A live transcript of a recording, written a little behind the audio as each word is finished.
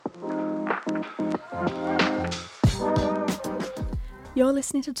You're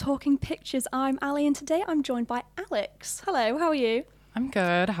listening to Talking Pictures. I'm Ali, and today I'm joined by Alex. Hello, how are you? I'm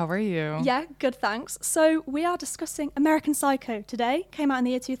good. How are you? Yeah, good, thanks. So we are discussing American Psycho today. Came out in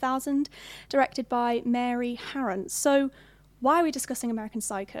the year 2000, directed by Mary Harron. So why are we discussing American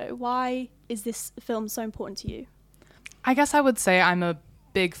Psycho? Why is this film so important to you? I guess I would say I'm a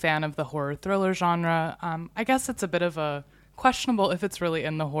big fan of the horror thriller genre. I guess it's a bit of a questionable if it's really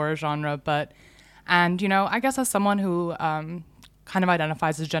in the horror genre, and I guess as someone who kind of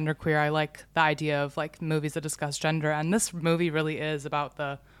identifies as genderqueer, I like the idea of like movies that discuss gender, and this movie really is about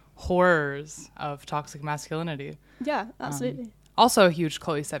the horrors of toxic masculinity. Yeah, absolutely. Also a huge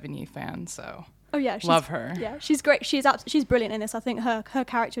Chloe Sevigny fan, so oh yeah, love her. Yeah, she's great. She's brilliant in this. I think her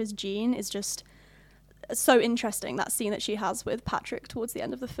character as Jean is just so interesting. That scene that she has with Patrick towards the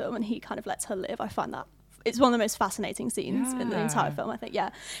end of the film, and he kind of lets her live. I find that it's one of the most fascinating scenes in the entire film. I think.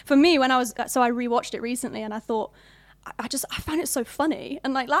 Yeah, for me, I rewatched it recently, and I thought. I found it so funny,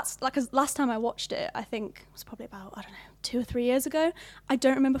 and last time I watched it, I think it was probably about 2 or 3 years ago. I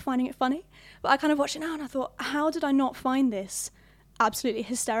don't remember finding it funny, but I kind of watched it now and I thought, how did I not find this absolutely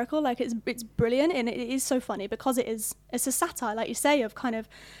hysterical? Like it's brilliant, and it is so funny because it's a satire, like you say, of kind of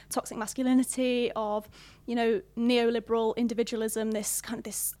toxic masculinity, of neoliberal individualism, this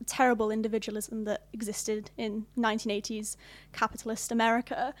terrible individualism that existed in 1980s capitalist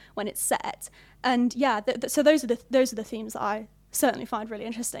America when it's set. And yeah, so those are the themes that I certainly find really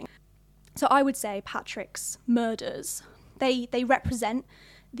interesting. So I would say Patrick's murders, they represent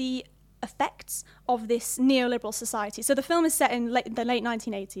the effects of this neoliberal society. So the film is set in the late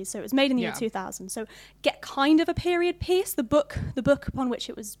 1980s, so it was made in the year 2000. So get kind of a period piece. The book upon which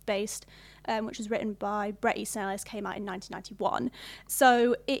it was based, which was written by Bret Easton Ellis, came out in 1991.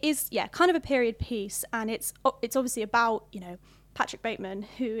 So it is kind of a period piece, and it's obviously about Patrick Bateman,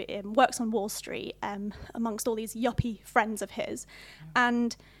 who works on Wall Street amongst all these yuppie friends of his,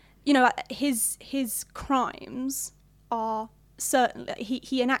 and his crimes are certainly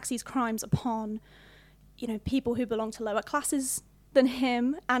he enacts these crimes upon people who belong to lower classes than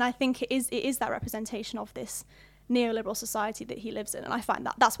him, and I think it is that representation of this neoliberal society that he lives in, and I find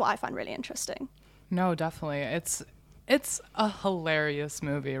that's what I find really interesting. No, definitely. It's a hilarious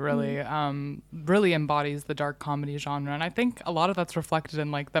movie, really. Really embodies the dark comedy genre. And I think a lot of that's reflected in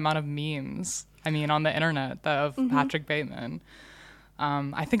the amount of memes, on the internet of Patrick Bateman.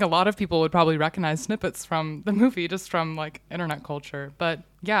 I think a lot of people would probably recognize snippets from the movie just from internet culture. But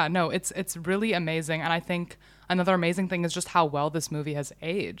yeah, no, it's really amazing. And I think another amazing thing is just how well this movie has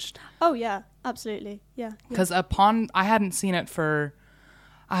aged. Oh yeah, absolutely. Yeah. Because I hadn't seen it for...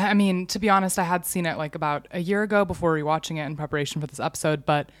 to be honest, I had seen it about a year ago before rewatching it in preparation for this episode.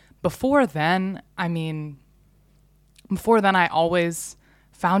 But before then, I always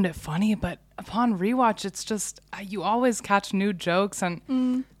found it funny. But upon rewatch, it's just, you always catch new jokes,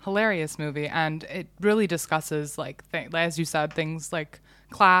 and hilarious movie. And it really discusses, as you said, things like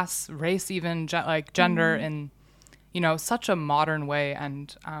class, race, even gender in, such a modern way.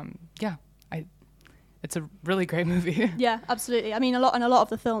 And it's a really great movie. Yeah, absolutely. A lot of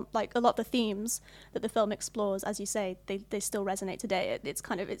the film, a lot of the themes that the film explores, as you say, they still resonate today.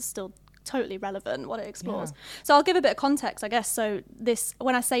 It's still totally relevant what it explores. Yeah. So I'll give a bit of context, I guess. So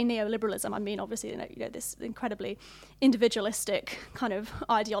when I say neoliberalism, I mean obviously this incredibly individualistic kind of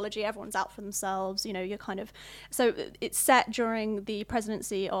ideology. Everyone's out for themselves. So it's set during the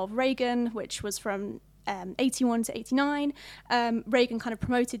presidency of Reagan, which was from 81 to 89. Reagan kind of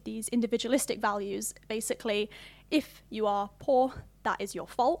promoted these individualistic values. Basically, if you are poor, that is your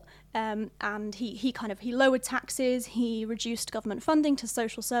fault. And he lowered taxes. He reduced government funding to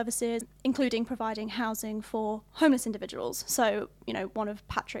social services, including providing housing for homeless individuals. So, one of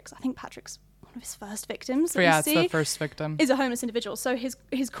Patrick's one of his first victims. It's the first victim. Is a homeless individual. So his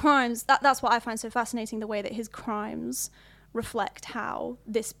crimes, that's what I find so fascinating, the way that his crimes reflect how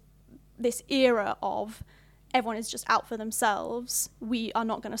this era of everyone is just out for themselves, we are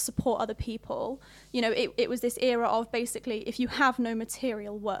not going to support other people. It was this era of basically, if you have no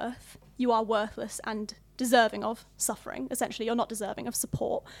material worth, you are worthless and deserving of suffering. Essentially, you're not deserving of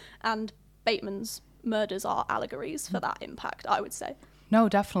support. And Bateman's murders are allegories for that impact, I would say. No,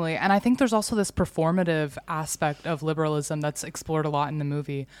 definitely. And I think there's also this performative aspect of liberalism that's explored a lot in the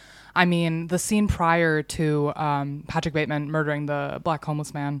movie. The scene prior to Patrick Bateman murdering the black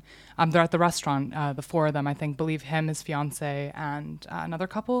homeless man, they're at the restaurant, the four of them, I think, believe him, his fiance, and another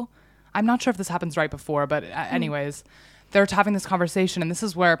couple. I'm not sure if this happens right before, but anyways, they're having this conversation, and this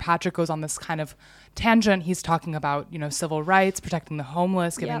is where Patrick goes on this kind of tangent. He's talking about, you know, civil rights, protecting the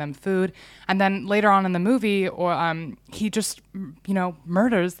homeless, giving them food. And then later on in the movie, he just, you know,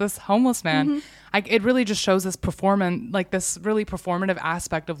 murders this homeless man. It really just shows this this really performative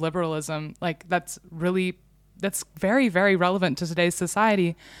aspect of liberalism, like that's very, very relevant to today's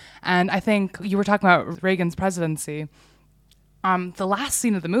society. And I think you were talking about Reagan's presidency. The last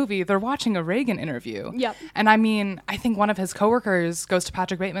scene of the movie, they're watching a Reagan interview. Yep. And I mean, I think one of his coworkers goes to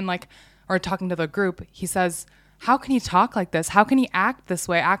Patrick Bateman, or talking to the group, he says, how can he talk like this? How can he act this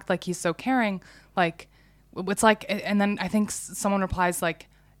way? Act like he's so caring? Like, it's like, and then I think someone replies like,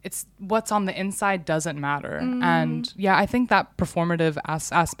 it's what's on the inside doesn't matter. And yeah, I think that performative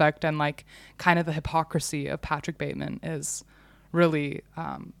aspect and like kind of the hypocrisy of Patrick Bateman is really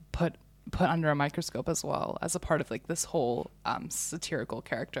put under a microscope as well as a part of like this whole satirical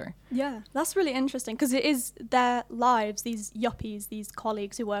character. Yeah, that's really interesting because it is their lives, these yuppies, these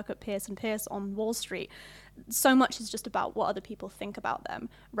colleagues who work at Pierce & Pierce on Wall Street. So much is just about what other people think about them,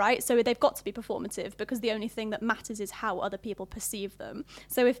 right? So they've got to be performative because the only thing that matters is how other people perceive them.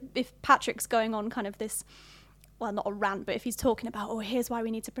 So if Patrick's going on kind of this, well, not a rant, but if he's talking about, oh, here's why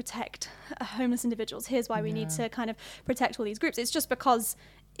we need to protect homeless individuals, here's why we need to kind of protect all these groups, it's just because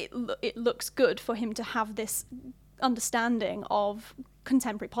it looks good for him to have this understanding of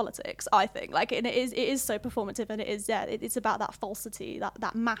contemporary politics, I think. Like, and it is so performative, and it's about that falsity,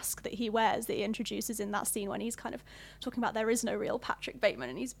 that mask that he wears, that he introduces in that scene when he's kind of talking about there is no real Patrick Bateman,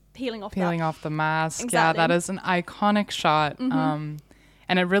 and he's peeling off the mask. Exactly. Yeah, that is an iconic shot. And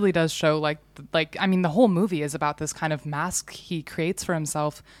it really does show like I mean, the whole movie is about this kind of mask he creates for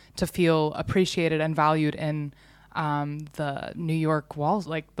himself to feel appreciated and valued in the New York walls,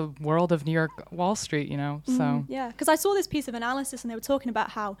 like the world of New York Wall Street, you know. So yeah, because I saw this piece of analysis and they were talking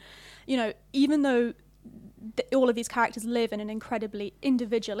about how, you know, even though all of these characters live in an incredibly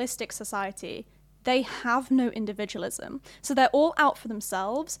individualistic society, they have no individualism. So they're all out for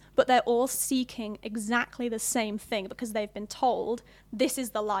themselves, but they're all seeking exactly the same thing because they've been told this is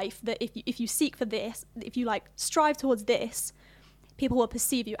the life that if you seek for this, if you like strive towards this, people will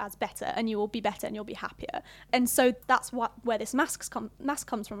perceive you as better and you will be better and you'll be happier. And so that's where this mask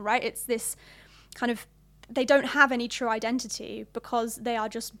comes from, right? It's this kind of, they don't have any true identity because they are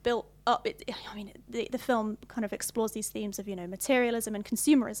just built up. The film kind of explores these themes of, you know, materialism and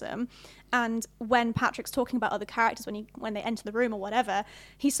consumerism. And when Patrick's talking about other characters, when they enter the room or whatever,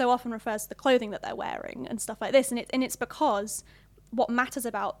 he so often refers to the clothing that they're wearing and stuff like this. And it's because what matters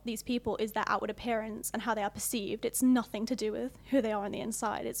about these people is their outward appearance and how they are perceived. It's nothing to do with who they are on the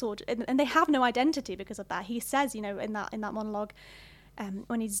inside. It's all, and they have no identity because of that. He says, you know, in that monologue,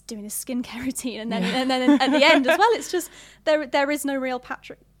 when he's doing his skincare routine, and then at the end as well, it's just there is no real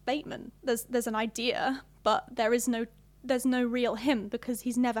Patrick Bateman. There's an idea, but there's no real him because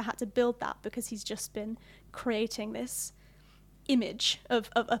he's never had to build that because he's just been creating this image of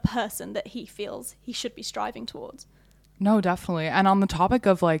a person that he feels he should be striving towards. No, definitely. And on the topic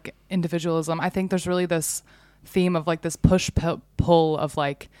of like individualism, I think there's really this theme of like this push-pull of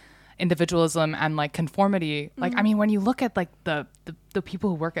like individualism and like conformity. Like, I mean, when you look at like the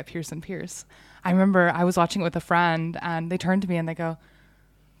people who work at Pierce & Pierce, I remember I was watching it with a friend and they turned to me and they go,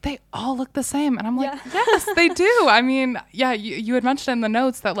 they all look the same. And I'm like, yes, they do. I mean, yeah, you had mentioned in the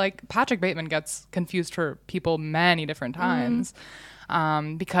notes that like Patrick Bateman gets confused for people many different times.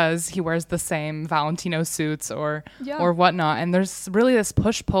 Because he wears the same Valentino suits or whatnot. And there's really this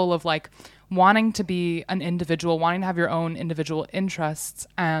push-pull of like wanting to be an individual, wanting to have your own individual interests,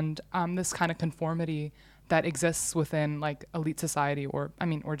 and this kind of conformity that exists within like elite society or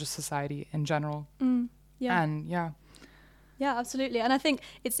just society in general. Yeah, absolutely. And I think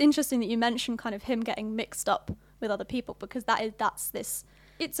it's interesting that you mentioned kind of him getting mixed up with other people because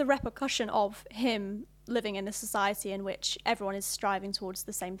it's a repercussion of him living in a society in which everyone is striving towards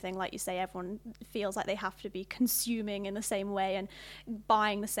the same thing. Like you say, everyone feels like they have to be consuming in the same way and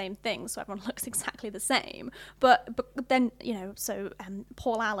buying the same things, so everyone looks exactly the same. But then, you know, so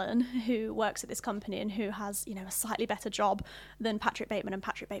Paul Allen, who works at this company and who has, you know, a slightly better job than Patrick Bateman, and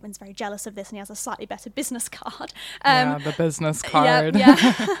Patrick Bateman's very jealous of this and he has a slightly better business card. The business card.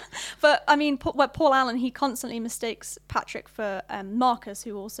 Yeah. But I mean, Paul Allen, he constantly mistakes Patrick for Marcus,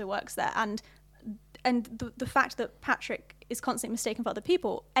 who also works there, and the fact that Patrick is constantly mistaken for other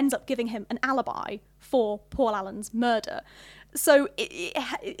people ends up giving him an alibi for Paul Allen's murder. So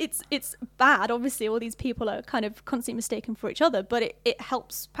it's bad. Obviously, all these people are kind of constantly mistaken for each other, but it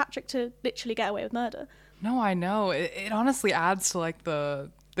helps Patrick to literally get away with murder. No, I know. It honestly adds to like the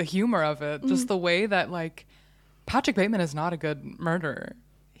humor of it. Just the way that like Patrick Bateman is not a good murderer.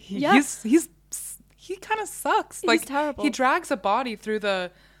 He's he kind of sucks. He's Like terrible. he drags a body through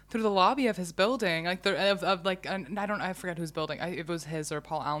the lobby of his building, like I forget whose building, if it was his or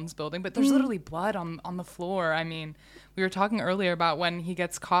Paul Allen's building, but there's literally blood on the floor. I mean, we were talking earlier about when he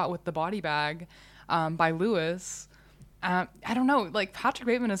gets caught with the body bag by Lewis. I don't know, like Patrick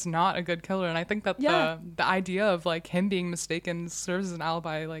Bateman is not a good killer, and I think that the idea of like him being mistaken serves as an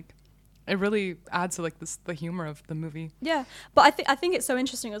alibi. Like it really adds to like the humor of the movie. Yeah, but I think it's so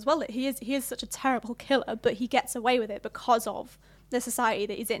interesting as well that he is such a terrible killer, but he gets away with it because of the society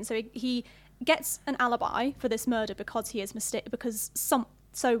that he's in. So he gets an alibi for this murder because he is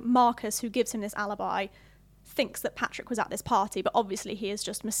so Marcus, who gives him this alibi, thinks that Patrick was at this party, but obviously he has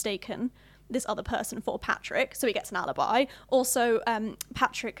just mistaken this other person for Patrick, so he gets an alibi. Also,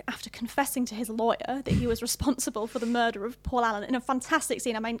 Patrick, after confessing to his lawyer that he was responsible for the murder of Paul Allen in a fantastic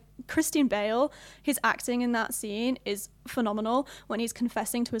scene. I mean, Christian Bale, his acting in that scene is phenomenal when he's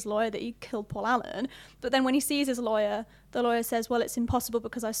confessing to his lawyer that he killed Paul Allen. But then when he sees his lawyer, the lawyer says, well, it's impossible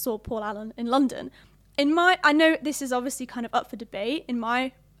because I saw Paul Allen in London. I know this is obviously kind of up for debate. In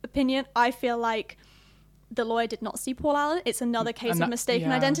my opinion, I feel like the lawyer did not see Paul Allen. It's another case of mistaken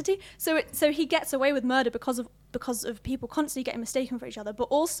identity. So he gets away with murder because of people constantly getting mistaken for each other, but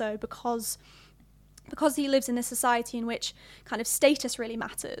also because he lives in this society in which kind of status really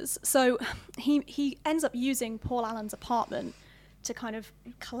matters. So he ends up using Paul Allen's apartment to kind of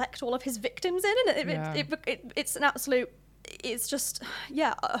collect all of his victims in, and it's an absolute. It's just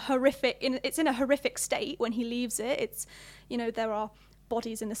a horrific. It's in a horrific state when he leaves it. It's there are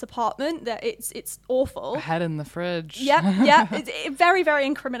bodies in this apartment, that it's awful. A head in the fridge. It's very, very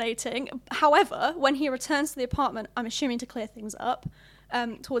incriminating. However, when he returns to the apartment, I'm assuming to clear things up,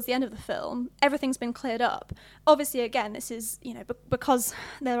 towards the end of the film, everything's been cleared up. Obviously, again, this is because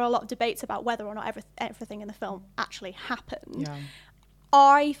there are a lot of debates about whether or not everything in the film actually happened.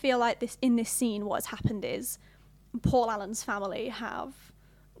 I feel like in this scene what's happened is Paul Allen's family have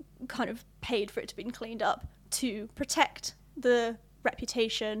kind of paid for it to be cleaned up to protect the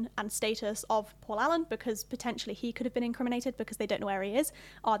reputation and status of Paul Allen, because potentially he could have been incriminated because they don't know where he is.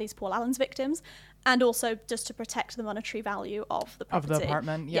 Are these Paul Allen's victims? And also just to protect the monetary value of the property. Of the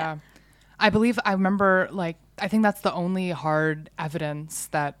apartment, I remember, like, I think that's the only hard evidence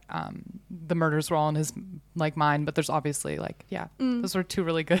that the murders were all in his mind, but there's obviously those were two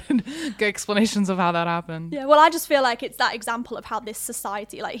really good explanations of how that happened. Yeah, well, I just feel like it's that example of how this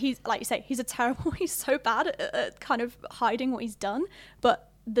society, like you say, he's so bad at kind of hiding what he's done, but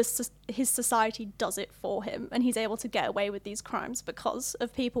his society does it for him, and he's able to get away with these crimes because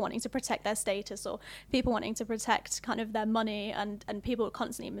of people wanting to protect their status, or people wanting to protect kind of their money, and people are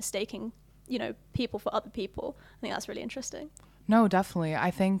constantly mistaking people for other people. I think that's really interesting. No, definitely.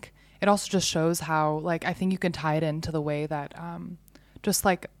 I think it also just shows how, like, I think you can tie it into the way that just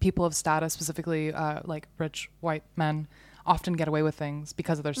like people of status, specifically like rich white men, often get away with things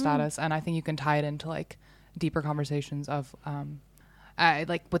because of their status. And I think you can tie it into like deeper conversations of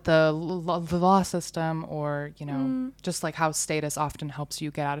like with the law system, or just like how status often helps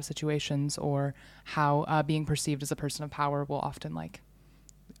you get out of situations, or how being perceived as a person of power will often like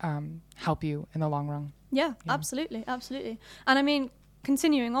help you in the long run. Yeah, absolutely. And I mean,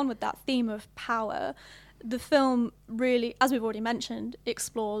 continuing on with that theme of power, the film really, as we've already mentioned,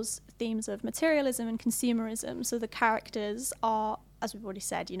 explores themes of materialism and consumerism. So the characters are, as we've already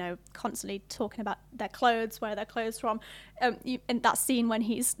said, constantly talking about their clothes, where their clothes from. In that scene when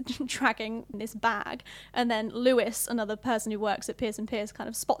he's dragging this bag, and then Lewis, another person who works at Pierce & Pierce, kind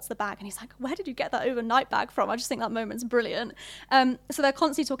of spots the bag, and he's like, where did you get that overnight bag from? I just think that moment's brilliant. So they're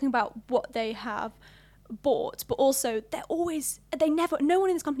constantly talking about what they have bought, but also no one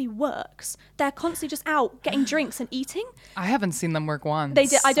in this company works. They're constantly just out getting drinks and eating. I haven't seen them work once. They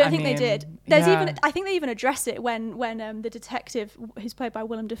did. I don't think they did. I think they even address it when the detective, who's played by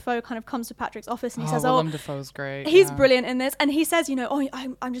Willem Dafoe, kind of comes to Patrick's office, and he says, Willem Dafoe's great. He's brilliant in this, and he says,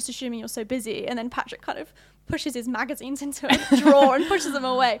 I'm just assuming you're so busy, and then Patrick kind of pushes his magazines into a drawer and pushes them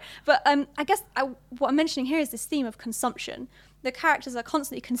away. But I guess what I'm mentioning here is this theme of consumption. The characters are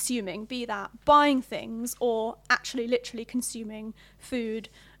constantly consuming, be that buying things or actually literally consuming food,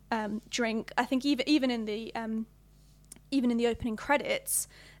 drink. I think even in the opening credits,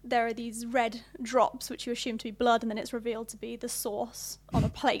 there are these red drops which you assume to be blood, and then it's revealed to be the sauce on a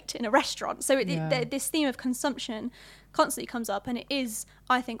plate in a restaurant. So this theme of consumption constantly comes up, and it is,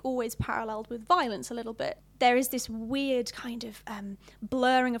 I think, always paralleled with violence a little bit. There is this weird kind of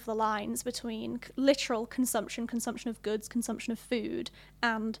blurring of the lines between literal consumption of goods, consumption of food,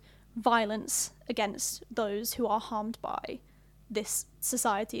 and violence against those who are harmed by this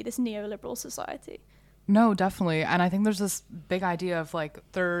society, this neoliberal society. No, definitely. And I think there's this big idea of like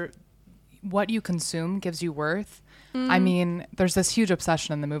what you consume gives you worth. I mean, there's this huge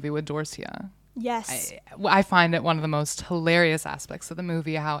obsession in the movie with Dorsia. Yes. I find it one of the most hilarious aspects of the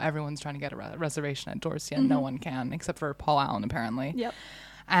movie, how everyone's trying to get a reservation at Dorsia and no one can, except for Paul Allen, apparently. Yep.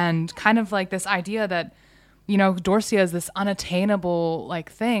 And kind of like this idea that, you know, Dorsia is this unattainable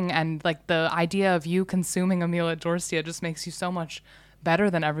like thing, and like the idea of you consuming a meal at Dorsia just makes you so much better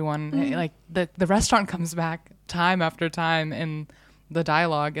than everyone. Like the restaurant comes back time after time in the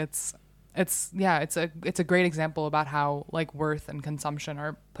dialogue. It's a great example about how like worth and consumption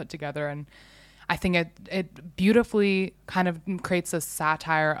are put together, and I think it beautifully kind of creates a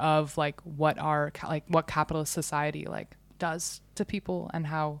satire of like what capitalist society like does to people, and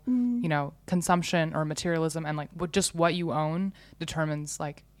how you know, consumption or materialism and like what you own determines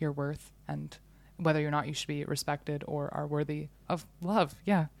like your worth and whether or not you should be respected or are worthy of love.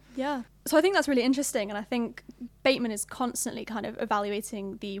 Yeah. So I think that's really interesting, and I think Bateman is constantly kind of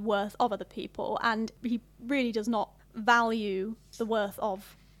evaluating the worth of other people, and he really does not value the worth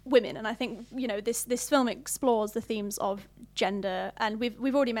of women. And I think, you know, this film explores the themes of gender, and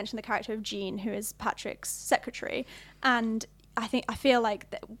we've already mentioned the character of Jean, who is Patrick's secretary, and I feel like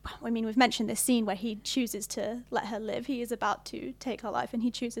that, I mean, we've mentioned this scene where he chooses to let her live. He is about to take her life and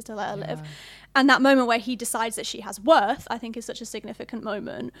he chooses to let her live. And that moment where he decides that she has worth, I think is such a significant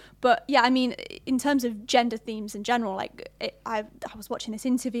moment. But yeah, I mean, in terms of gender themes in general, like I was watching this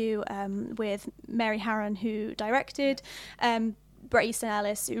interview with Mary Harron, who directed, Bret Easton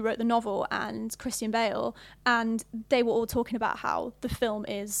Ellis, who wrote the novel, and Christian Bale, and they were all talking about how the film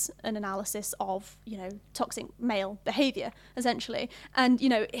is an analysis of, you know, toxic male behavior, essentially. And, you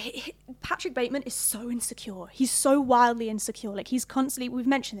know, Patrick Bateman is so insecure. He's so wildly insecure. Like, he's constantly, we've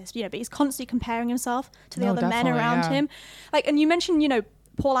mentioned this, you know, but he's constantly comparing himself to the other men around him. Like, and you mentioned, you know,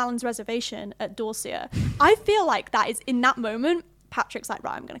 Paul Allen's reservation at Dorsia. I feel like that is, in that moment, Patrick's like,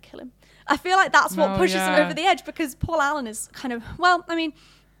 right, I'm going to kill him. I feel like that's what pushes him over the edge, because Paul Allen is kind of, well, I mean,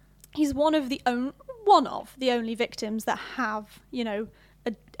 he's one of the only victims that have, you know,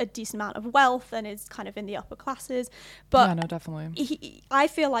 a decent amount of wealth and is kind of in the upper classes. But yeah, no, definitely. I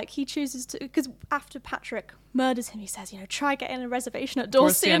feel like he chooses to, because after Patrick murders him, he says, you know, try getting a reservation at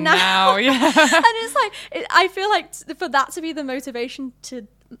Dorsia now. Yeah. And it's like, I feel like for that to be the motivation to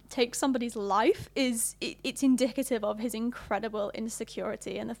take somebody's life it's indicative of his incredible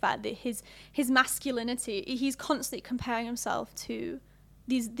insecurity, and the fact that his masculinity, he's constantly comparing himself to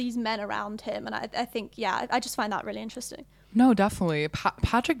these men around him. And I think, yeah, I just find that really interesting. No, definitely.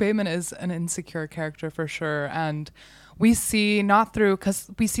 Patrick Bateman is an insecure character for sure. And we see because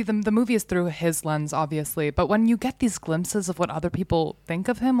we see the movie is through his lens, obviously. But when you get these glimpses of what other people think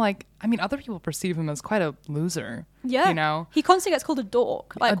of him, like, I mean, other people perceive him as quite a loser. Yeah. You know? He constantly gets called a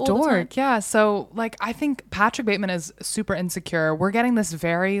dork. Like, a dork, yeah. So, like, I think Patrick Bateman is super insecure. We're getting this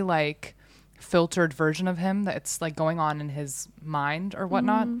very, like, filtered version of him that's, like, going on in his mind or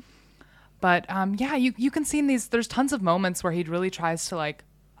whatnot. But yeah, you can see in there's tons of moments where he really tries to like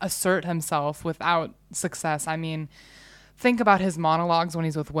assert himself without success. I mean, think about his monologues when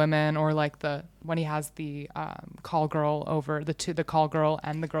he's with women, or like when he has the call girl over, the call girl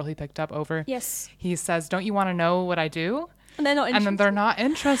and the girl he picked up over. Yes. He says, "Don't you want to know what I do?" And they're not interested. And then they're not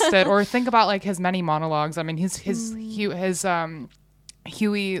interested. Or think about like his many monologues. I mean, his Huey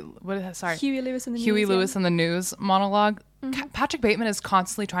Lewis in the News monologue. Patrick Bateman is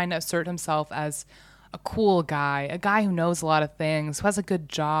constantly trying to assert himself as a cool guy, a guy who knows a lot of things, who has a good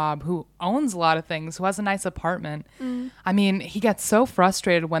job, who owns a lot of things, who has a nice apartment. I mean, he gets so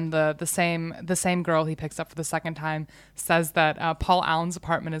frustrated when the same girl he picks up for the second time says that Paul Allen's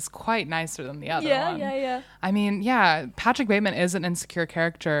apartment is quite nicer than the other one. Yeah. I mean, yeah, Patrick Bateman is an insecure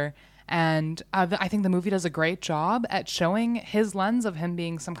character. And I think the movie does a great job at showing his lens of him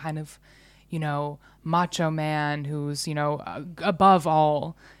being some kind of, you know, macho man who's, you know, above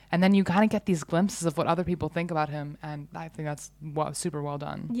all. And then you kind of get these glimpses of what other people think about him. And I think that's super well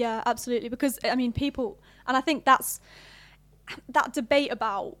done. Yeah, absolutely. Because, I mean, people, and I think that's that debate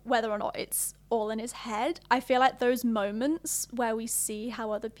about whether or not it's all in his head. I feel like those moments where we see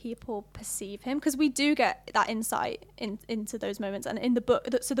how other people perceive him, because we do get that insight into those moments. And in the book,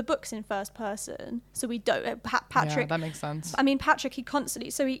 so the book's in first person, so we don't. Patrick. Yeah, that makes sense. I mean, Patrick, he constantly.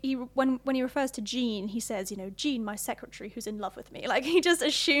 So he when he refers to Jean, he says, you know, Jean, my secretary, who's in love with me. Like, he just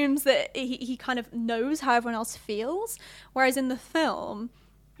assumes that he kind of knows how everyone else feels. Whereas in the film,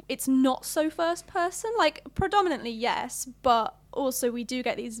 it's not so first person. Like, predominantly yes, but also we do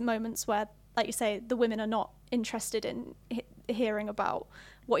get these moments where, like you say, the women are not interested in hearing about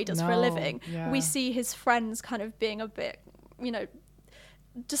what he does for a living. Yeah. We see his friends kind of being a bit, you know,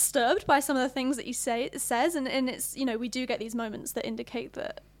 disturbed by some of the things that he says, and it's, you know, we do get these moments that indicate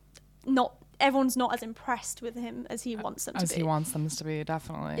that not everyone's not as impressed with him as he wants them to be. As he wants them to be,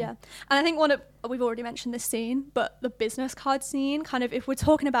 definitely. Yeah. And I think we've already mentioned this scene, but the business card scene, kind of, if we're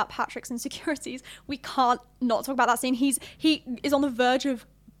talking about Patrick's insecurities, we can't not talk about that scene. He is on the verge of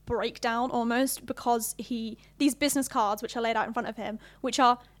breakdown almost, because these business cards which are laid out in front of him, which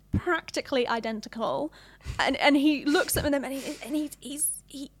are practically identical, and he looks at them and he's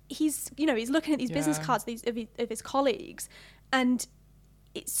looking at these business cards of his colleagues, and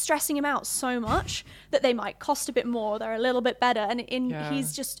it's stressing him out so much that they might cost a bit more, they're a little bit better, and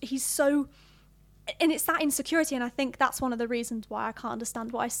he's so, and it's that insecurity. And I think that's one of the reasons why I can't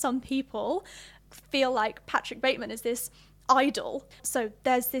understand why some people feel like Patrick Bateman is this idol. So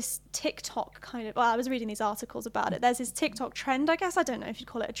there's this TikTok I was reading these articles about it, there's this TikTok trend, I guess, I don't know if you'd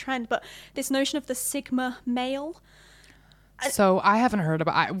call it a trend, but this notion of the Sigma male. So I haven't heard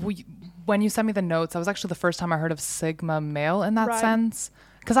about when you sent me the notes, that was actually the first time I heard of Sigma male in that sense.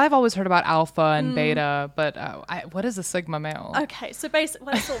 Because I've always heard about alpha and beta, but what is a Sigma male? Okay, so basically,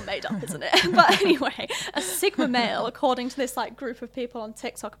 well, it's all made up, isn't it? But anyway, a Sigma male, according to this group of people on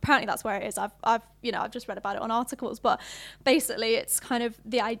TikTok, apparently that's where it is. I've just read about it on articles, but basically, it's kind of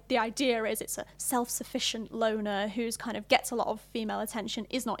the idea is it's a self-sufficient loner who's kind of gets a lot of female attention,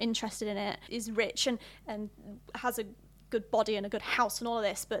 is not interested in it, is rich and has a good body and a good house and all of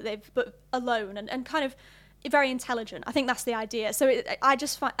this, but alone and kind of very intelligent. I think that's the idea. So I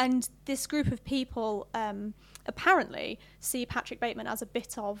just find, and this group of people apparently see Patrick Bateman as a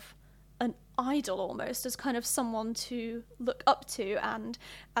bit of an idol, almost as kind of someone to look up to, and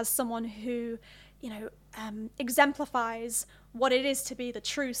as someone who, exemplifies what it is to be the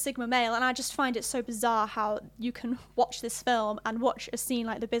true Sigma male. And I just find it so bizarre how you can watch this film and watch a scene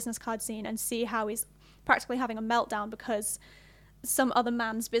like the business card scene and see how he's practically having a meltdown because some other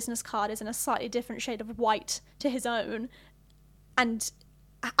man's business card is in a slightly different shade of white to his own, and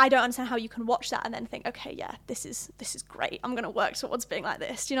I don't understand how you can watch that and then think, okay, yeah, this is great, I'm going to work towards being like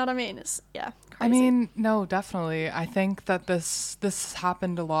this. Do you know what I mean? It's crazy. I mean, no, definitely. I think that this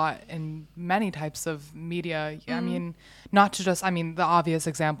happened a lot in many types of media. I mean, not to just, the obvious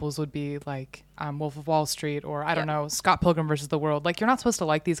examples would be like Wolf of Wall Street, or I don't know, Scott Pilgrim versus the World. Like, you're not supposed to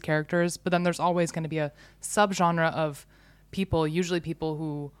like these characters, but then there's always going to be a subgenre of people, usually people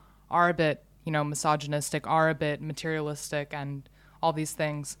who are a bit, misogynistic, are a bit materialistic, and all these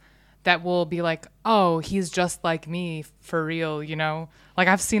things, that will be like, oh, he's just like me for real, Like,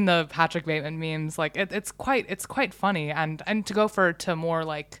 I've seen the Patrick Bateman memes. Like, it's quite funny, and to go to more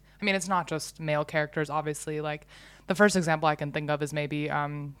like, it's not just male characters, obviously. Like, the first example I can think of is maybe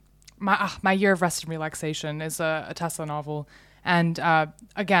My Year of Rest and Relaxation is a Tessa novel. And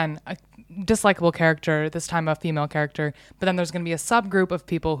again, a dislikable character, this time a female character, but then there's going to be a subgroup of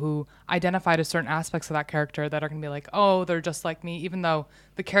people who identify to certain aspects of that character that are going to be like, oh, they're just like me, even though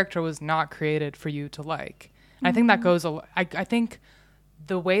the character was not created for you to like. And I think that goes, I think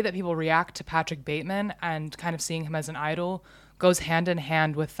the way that people react to Patrick Bateman and kind of seeing him as an idol goes hand in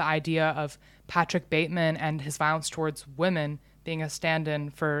hand with the idea of Patrick Bateman and his violence towards women being a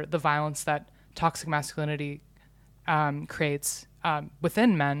stand-in for the violence that toxic masculinity creates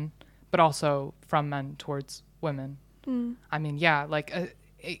within men, but also from men towards women.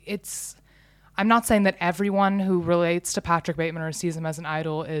 It's, I'm not saying that everyone who relates to Patrick Bateman or sees him as an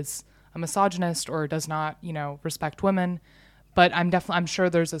idol is a misogynist or does not, respect women, but I'm sure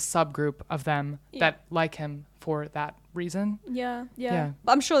there's a subgroup of them that like him for that reason. Yeah.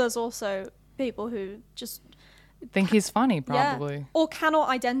 But I'm sure there's also people who just think he's funny, probably. Yeah. Or cannot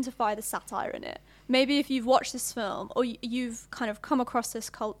identify the satire in it. Maybe if you've watched this film or you've kind of come across this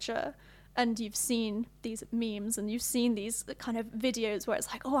culture and you've seen these memes and you've seen these kind of videos where it's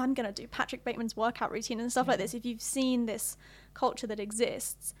like, oh, I'm going to do Patrick Bateman's workout routine and stuff like this. If you've seen this culture that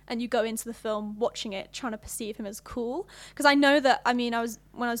exists and you go into the film watching it trying to perceive him as cool, because I know that, when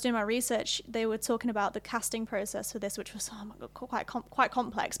I was doing my research, they were talking about the casting process for this, which was quite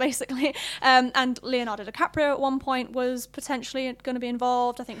complex basically, and Leonardo DiCaprio at one point was potentially going to be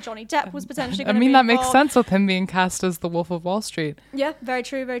involved. I think Johnny Depp was potentially going to be involved. That makes sense with him being cast as the Wolf of Wall Street. Yeah, very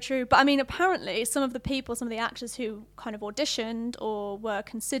true, very true. But apparently some of the actors who kind of auditioned or were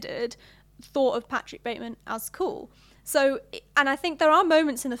considered thought of Patrick Bateman as cool. So, and I think there are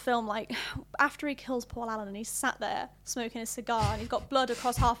moments in the film, like after he kills Paul Allen and he's sat there smoking a cigar and he's got blood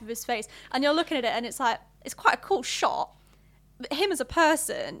across half of his face, and you're looking at it and it's like, it's quite a cool shot. But him as a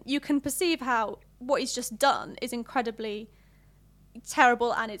person, you can perceive how what he's just done is incredibly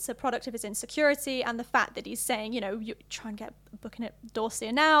terrible, and it's a product of his insecurity and the fact that he's saying, you try and get booking at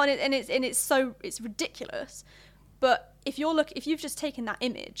Dorsia now, and it's ridiculous. But if you've just taken that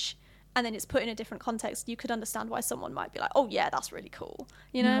image and then it's put in a different context, you could understand why someone might be like, oh yeah, that's really cool,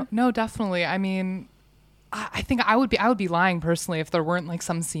 you know? No, definitely. I mean, I think I would be lying personally if there weren't like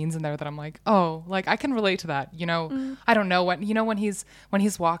some scenes in there that I'm like, oh, like I can relate to that. You know, I don't know when he's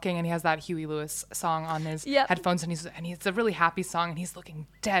walking and he has that Huey Lewis song on his headphones and he's a really happy song and he's looking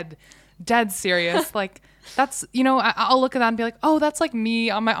dead serious. Like that's, you know, I'll look at that and be like, oh, that's like me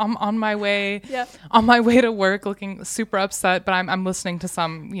on my way to work, looking super upset, but I'm listening to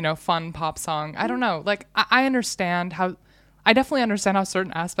some, you know, fun pop song. I don't know. Like I definitely understand how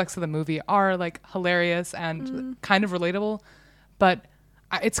certain aspects of the movie are like hilarious and kind of relatable, but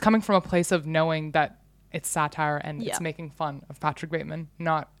it's coming from a place of knowing that it's satire and it's making fun of Patrick Bateman,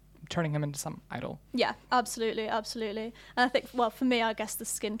 not turning him into some idol. Yeah, absolutely. And I think, well, for me, I guess the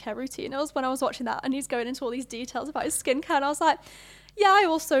skincare routine, when I was watching that and he's going into all these details about his skincare, and I was like, yeah, I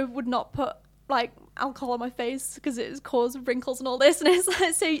also would not put like alcohol on my face because it has caused wrinkles and all this, and it's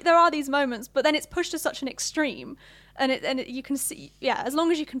like, so there are these moments, but then it's pushed to such an extreme, and you can see, as long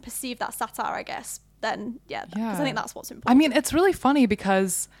as you can perceive that satire, I guess, then because I think that's what's important. I mean, it's really funny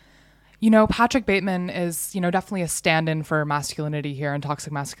because, you know, Patrick Bateman is, you know, definitely a stand-in for masculinity here and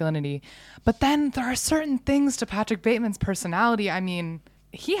toxic masculinity, but then there are certain things to Patrick Bateman's personality. I mean,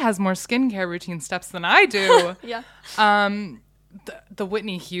 he has more skincare routine steps than I do. The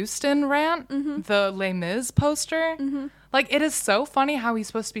Whitney Houston rant, the Les Mis poster. Like, it is so funny how he's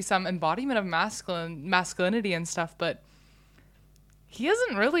supposed to be some embodiment of masculinity and stuff, but he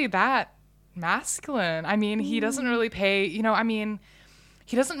isn't really that masculine. I mean, he doesn't really pay, you know,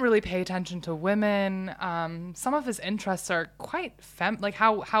 he doesn't really pay attention to women. Some of his interests are quite like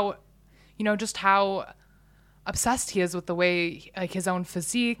how, you know, just how obsessed he is with the way, like, his own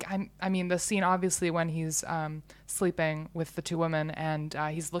physique. I mean, the scene obviously when he's sleeping with the two women and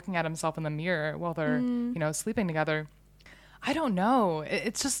he's looking at himself in the mirror while they're you know, sleeping together. I don't know.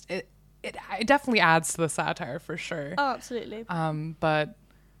 It's just it definitely adds to the satire for sure. Oh, absolutely. But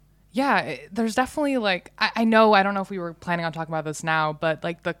yeah, there's definitely like I know, I don't know if we were planning on talking about this now, but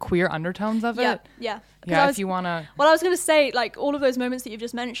like the queer undertones of it. Yeah. If you want to. Well, I was going to say, like, all of those moments that you've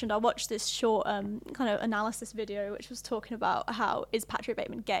just mentioned, I watched this short kind of analysis video which was talking about how is Patrick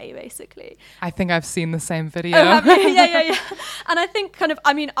Bateman gay, basically. I think I've seen the same video. Oh, yeah. And I think kind of,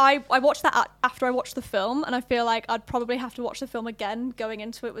 I mean, I watched that after I watched the film, and I feel like I'd probably have to watch the film again going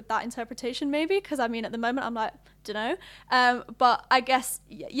into it with that interpretation maybe, because I mean, at the moment I'm like, don't know. But I guess,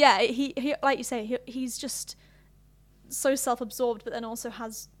 he like you say, he's just so self-absorbed, but then also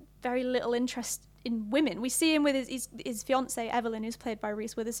has very little interest in women. We see him with his fiancée Evelyn, who's played by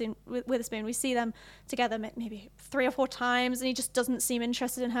Reese Witherspoon. We see them together maybe 3 or 4 times, and he just doesn't seem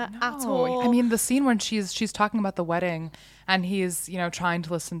interested in her at all. I mean, the scene when she's talking about the wedding, and he's, you know, trying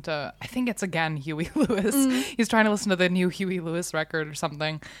to listen to, I think it's again Huey Lewis. He's trying to listen to the new Huey Lewis record or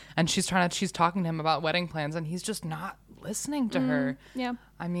something, and she's talking to him about wedding plans, and he's just not listening to her. Yeah.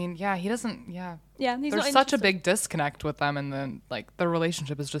 I mean, he doesn't. Yeah. Yeah. There's such a big disconnect with them, and then like their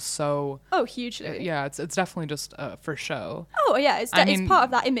relationship is just so. Oh, hugely. It's definitely just for show. Oh yeah, it's part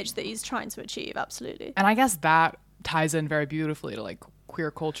of that image that he's trying to achieve. Absolutely. And I guess that ties in very beautifully to like queer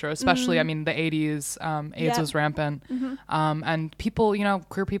culture, especially I mean the 80s. AIDS was rampant, and people, you know,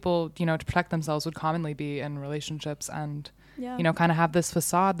 queer people, you know, to protect themselves would commonly be in relationships and. You know, kind of have this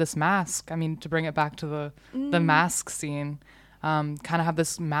facade, this mask. I mean, to bring it back to the mask scene, kind of have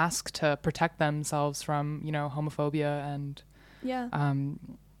this mask to protect themselves from, you know, homophobia and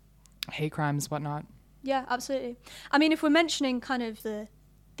hate crimes, whatnot. Yeah, absolutely. I mean, if we're mentioning kind of the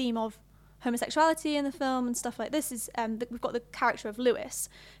theme of homosexuality in the film and stuff like this, is we've got the character of Lewis,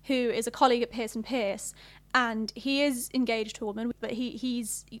 who is a colleague at Pearson Pierce, and he is engaged to a woman, but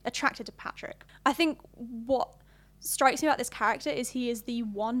he's attracted to Patrick. I think what strikes me about this character is he is the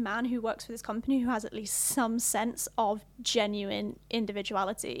one man who works for this company who has at least some sense of genuine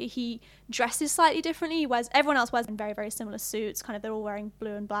individuality. He dresses slightly differently. Everyone else wears very, very similar suits, kind of they're all wearing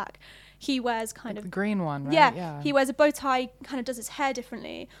blue and black. He wears kind of the green one, right? Yeah. He wears a bow tie, kind of does his hair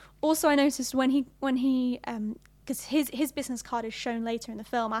differently. Also, I noticed when he because his business card is shown later in the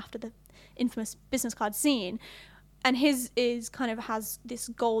film after the infamous business card scene, and his is kind of has this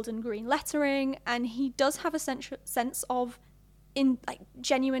gold and green lettering, and he does have a sense of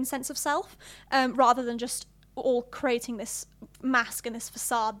genuine sense of self, rather than just all creating this mask and this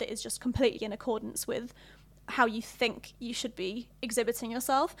facade that is just completely in accordance with how you think you should be exhibiting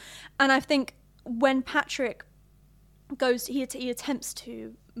yourself. And I think when Patrick he attempts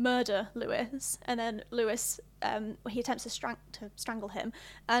to murder Lewis, and then Lewis he attempts to strangle him,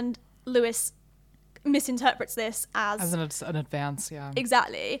 and Lewis misinterprets this as an advance.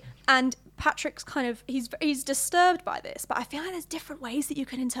 Exactly. And Patrick's kind of, he's disturbed by this, but I feel like there's different ways that you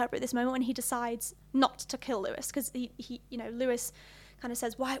can interpret this moment when he decides not to kill Lewis, because he you know, Lewis kind of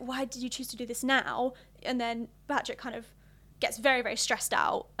says, why did you choose to do this now? And then Patrick kind of gets very, very stressed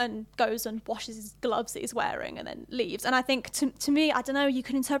out and goes and washes his gloves that he's wearing and then leaves. And I think, to me, I don't know, you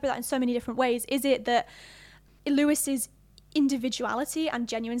can interpret that in so many different ways. Is it that Lewis's individuality and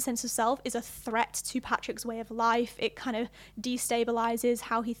genuine sense of self is a threat to Patrick's way of life? It kind of destabilizes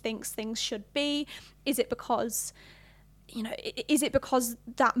how he thinks things should be. Is it because, you know, is it because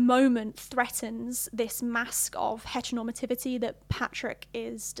that moment threatens this mask of heteronormativity that Patrick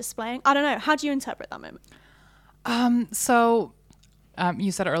is displaying? I don't know. How do you interpret that moment? You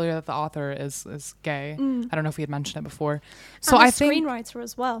said earlier that the author is gay. I don't know if we had mentioned it before. So and I think screenwriter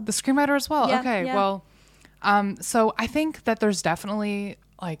as well. The screenwriter as well. Yeah, okay. Yeah. Well, so I think that there's definitely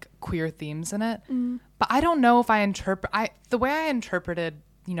like queer themes in it, but I don't know if the way I interpreted,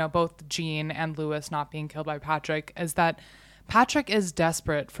 you know, both Jean and Lewis not being killed by Patrick is that Patrick is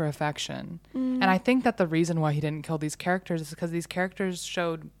desperate for affection. And I think that the reason why he didn't kill these characters is because these characters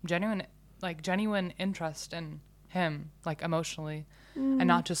showed genuine interest in him, like emotionally, and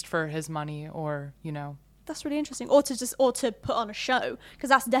not just for his money or, you know. That's really interesting. Or to put on a show, because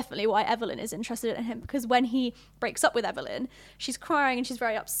that's definitely why Evelyn is interested in him, because when he breaks up with Evelyn, she's crying and she's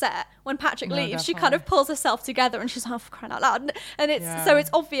very upset. When Patrick leaves, definitely. she kind of pulls herself together and she's, oh, for crying out loud. And so it's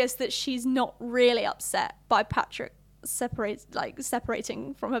obvious that she's not really upset by Patrick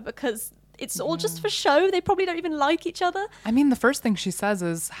separating from her, because it's all just for show. They probably don't even like each other. I mean, the first thing she says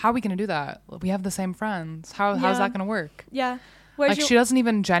is, how are we going to do that? We have the same friends. How's that going to work? Yeah. Whereas she doesn't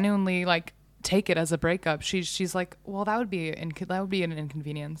even genuinely like take it as a breakup. She's like, well, that would be an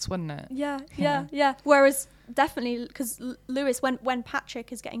inconvenience, wouldn't it? Yeah. Whereas definitely, because Lewis, when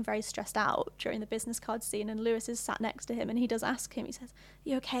Patrick is getting very stressed out during the business card scene, and Lewis is sat next to him, and he does ask him, he says,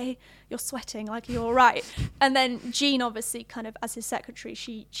 you okay? You're sweating, like, you're all right. And then Jean, obviously, kind of as his secretary,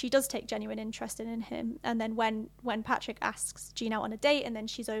 she does take genuine interest in him. And then when Patrick asks Jean out on a date, and then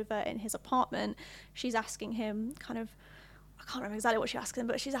she's over in his apartment, she's asking him kind of, I can't remember exactly what she asked him,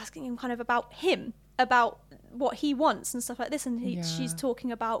 but she's asking him kind of about him, about what he wants and stuff like this. And she's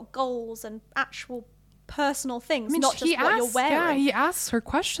talking about goals and actual personal things, not just what you're wearing. Yeah, he asks her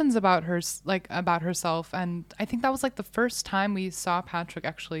questions about her, like about herself. And I think that was like the first time we saw Patrick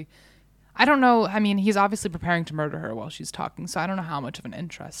actually, I don't know. I mean, he's obviously preparing to murder her while she's talking. So I don't know how much of an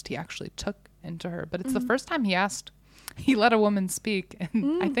interest he actually took into her, but it's the first time he let a woman speak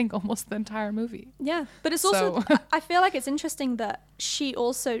in I think almost the entire movie. Yeah, but it's also, I feel like it's interesting that she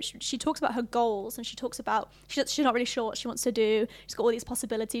talks about her goals, and she talks about, she's not really sure what she wants to do. She's got all these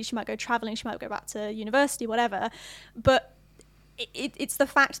possibilities. She might go traveling, she might go back to university, whatever. But it's the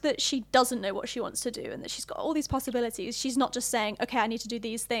fact that she doesn't know what she wants to do, and that she's got all these possibilities. She's not just saying, okay, I need to do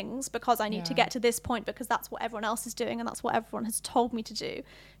these things because I need to get to this point because that's what everyone else is doing and that's what everyone has told me to do.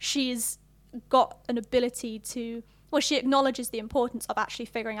 She's got an ability to, well, she acknowledges the importance of actually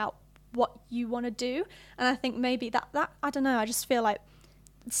figuring out what you want to do. And I think maybe that I don't know, I just feel like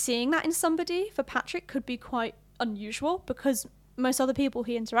seeing that in somebody for Patrick could be quite unusual, because most other people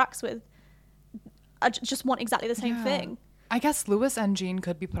he interacts with just want exactly the same thing. I guess Lewis and Jean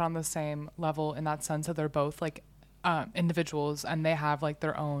could be put on the same level in that sense that they're both like individuals, and they have like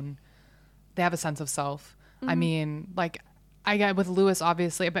they have a sense of self. I mean, like, I get with Lewis,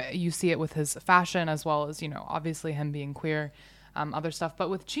 obviously, but you see it with his fashion as well as, you know, obviously him being queer, other stuff. But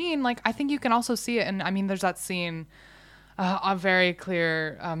with Jean, like, I think you can also see it. And I mean, there's that scene, a very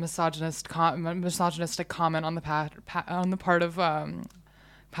clear misogynistic comment on the part of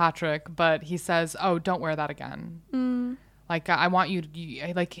Patrick. But he says, "Oh, don't wear that again." Like, I want you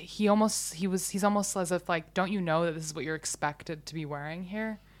to, like, he's almost as if like, don't you know that this is what you're expected to be wearing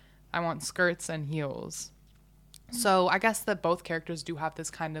here? I want skirts and heels. So I guess that both characters do have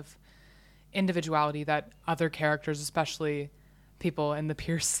this kind of individuality that other characters, especially people in the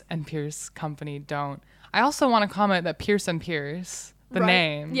Pierce and Pierce company, don't. I also want to comment that Pierce and Pierce, the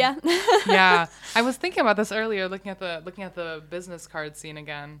name. Yeah. Yeah. I was thinking about this earlier, looking at the business card scene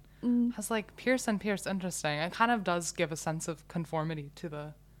again. I was like, Pierce and Pierce, interesting. It kind of does give a sense of conformity to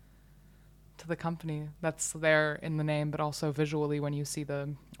the company that's there in the name, but also visually when you see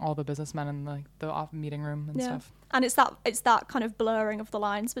all the businessmen in the off meeting room and stuff. And it's that kind of blurring of the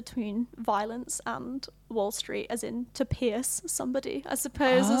lines between violence and Wall Street, as in to pierce somebody, I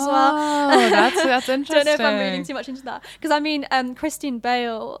suppose, as well. Oh, that's interesting. Don't know if I'm reading too much into that, because I mean, Christine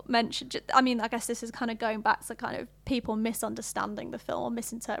Bale mentioned. I mean, I guess this is kind of going back to kind of people misunderstanding the film or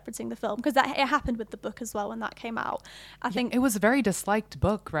misinterpreting the film, because it happened with the book as well when that came out. I think it was a very disliked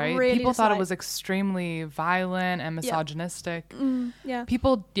book, right? Really People thought it disliked. was extremely violent and misogynistic. yeah.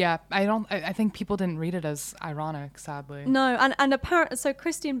 People, I think people didn't read it as ironic, sadly. No, and apparently, so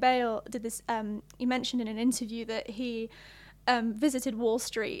Christian Bale did this. He mentioned in an interview that he visited Wall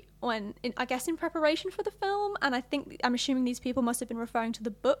Street I guess in preparation for the film, and I'm assuming these people must have been referring to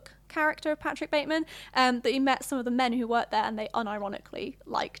the book character of Patrick Bateman. That he met some of the men who worked there, and they unironically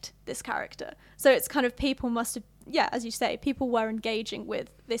liked this character. So it's kind of people must have. Yeah, as you say, people were engaging with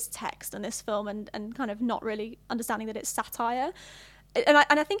this text and this film and kind of not really understanding that it's satire. And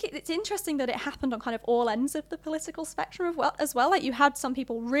I think it's interesting that it happened on kind of all ends of the political spectrum as well. Like, you had some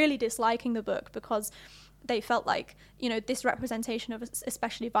people really disliking the book because they felt like, this representation of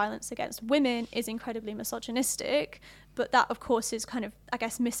especially violence against women is incredibly misogynistic. But that, of course, is kind of, I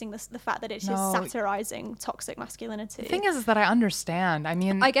guess, missing the fact that it's just satirizing toxic masculinity. The thing is that I understand. I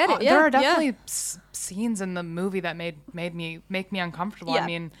mean, I get it. Yeah, there are definitely scenes in the movie that make me uncomfortable. Yeah. I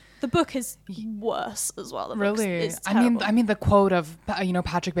mean, the book is worse as well. The book really, is terrible. I mean, the quote of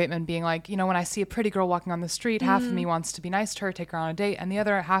Patrick Bateman being like, when I see a pretty girl walking on the street, half of me wants to be nice to her, take her on a date, and the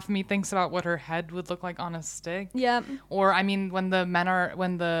other half of me thinks about what her head would look like on a stick. Yeah. Or I mean, when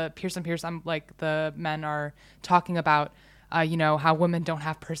the Pierce and Pierce, the men are talking about, how women don't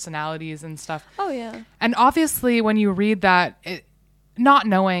have personalities and stuff. Oh yeah. And obviously, when you read that, not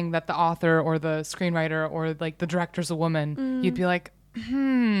knowing that the author or the screenwriter or like the director's a woman, you'd be like,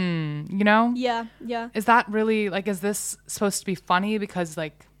 Yeah. Is that really, like, is this supposed to be funny because,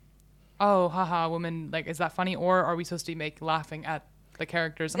 like, oh, haha, woman, like, is that funny? Or are we supposed to be laughing at the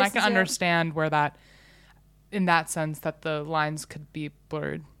characters? And I can understand where that, in that sense, that the lines could be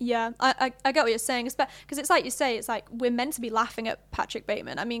blurred. Yeah, I get what you're saying, because it's like you say, it's like we're meant to be laughing at Patrick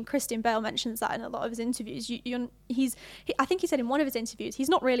Bateman. I mean, Christian Bale mentions that in a lot of his interviews. I think he said in one of his interviews, he's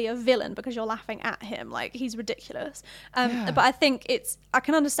not really a villain because you're laughing at him. Like, he's ridiculous. But I think I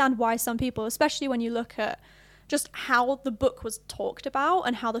can understand why some people, especially when you look at just how the book was talked about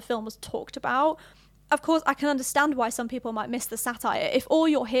and how the film was talked about. Of course, I can understand why some people might miss the satire. If all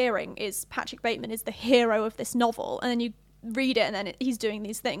you're hearing is Patrick Bateman is the hero of this novel, and then you read it and then he's doing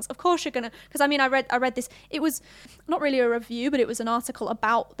these things, of course you're gonna. Because I mean, I read this. It was not really a review, but it was an article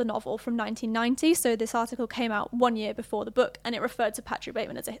about the novel from 1990. So this article came out 1 year before the book, and it referred to Patrick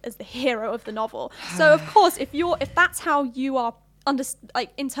Bateman as the hero of the novel. So of course, if that's how you are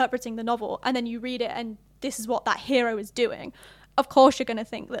interpreting the novel, and then you read it, and this is what that hero is doing, of course you're going to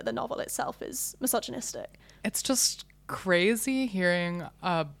think that the novel itself is misogynistic. It's just crazy hearing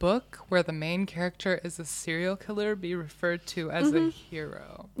a book where the main character is a serial killer be referred to as a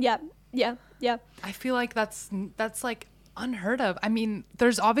hero. Yeah. I feel like that's like unheard of. I mean,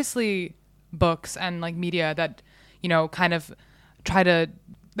 there's obviously books and like media that, kind of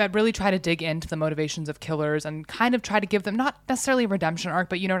really try to dig into the motivations of killers and kind of try to give them not necessarily a redemption arc,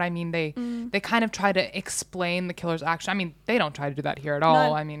 but you know what I mean? They kind of try to explain the killer's action. I mean, they don't try to do that here at all.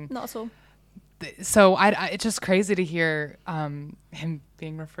 No, I mean, not at all. So it's just crazy to hear him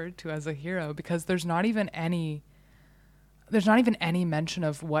being referred to as a hero, because there's not even any mention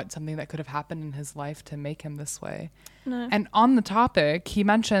of something that could have happened in his life to make him this way. No. And on the topic, he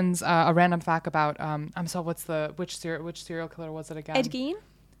mentions a random fact about which serial killer was it again? Ed Gein?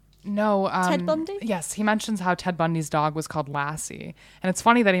 No. Ted Bundy? Yes, he mentions how Ted Bundy's dog was called Lassie. And it's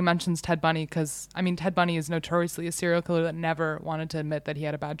funny that he mentions Ted Bundy because, I mean, Ted Bundy is notoriously a serial killer that never wanted to admit that he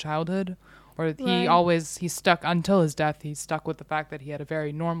had a bad childhood. Or he stuck, until his death, he stuck with the fact that he had a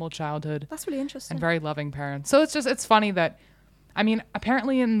very normal childhood. That's really interesting. And very loving parents. So it's funny that, I mean,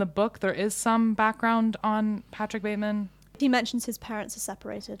 apparently in the book there is some background on Patrick Bateman. He mentions his parents are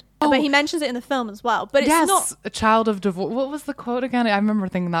separated. But he mentions it in the film as well. But it's not a child of divorce. What was the quote again? I remember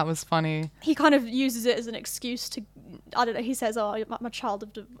thinking that was funny. He kind of uses it as an excuse to, I don't know, he says, I'm a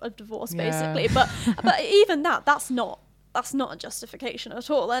child of divorce, basically. But even that's not a justification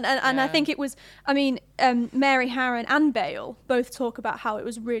at all. And I think it was, I mean, Mary Harron and Bale both talk about how it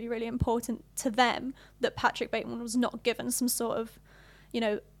was really, really important to them that Patrick Bateman was not given some sort of,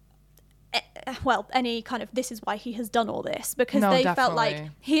 any kind of, this is why he has done all this, because they felt like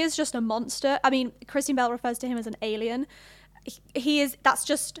he is just a monster. I mean, Christian Bale refers to him as an alien. He is, that's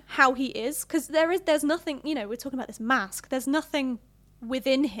just how he is, because there's nothing, we're talking about this mask, there's nothing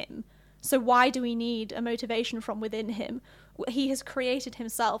within him So why do we need a motivation from within him? He has created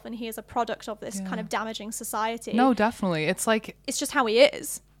himself, and he is a product of this kind of damaging society. No, definitely. It's like, it's just how he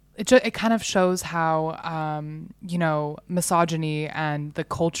is. It kind of shows how, misogyny and the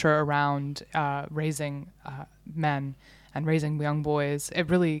culture around raising men and raising young boys, it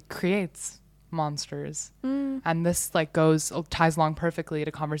really creates monsters. And this ties along perfectly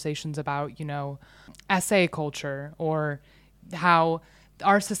to conversations about, essay culture, or how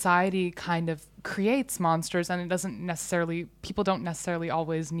our society kind of creates monsters, and people don't necessarily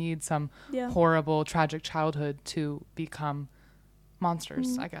always need some horrible, tragic childhood to become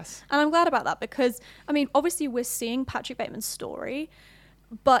monsters, I guess. And I'm glad about that, because obviously we're seeing Patrick Bateman's story,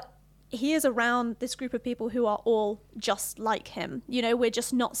 but he is around this group of people who are all just like him. We're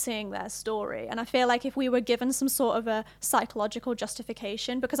just not seeing their story. And I feel like if we were given some sort of a psychological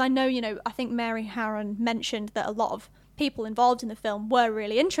justification, because I know, I think Mary Harron mentioned that a lot of people involved in the film were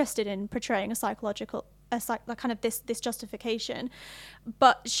really interested in portraying a psychological kind of this justification,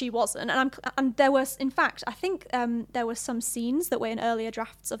 but she wasn't. And there was, in fact, I think there were some scenes that were in earlier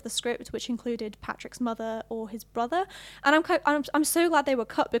drafts of the script which included Patrick's mother or his brother, and I'm so glad they were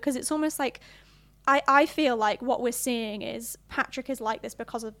cut, because it's almost like I feel like what we're seeing is Patrick is like this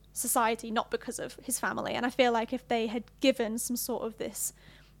because of society, not because of his family. And I feel like if they had given some sort of this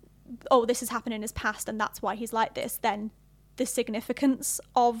has happened in his past and that's why he's like this, then the significance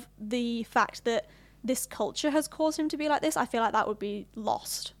of the fact that this culture has caused him to be like this, I feel like that would be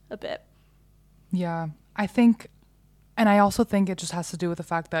lost a bit. Yeah, I think, and I also think it just has to do with the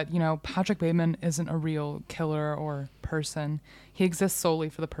fact that, Patrick Bateman isn't a real killer or person. He exists solely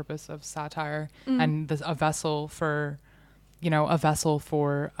for the purpose of satire and a vessel for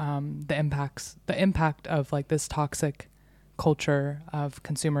the impact of like this toxic culture of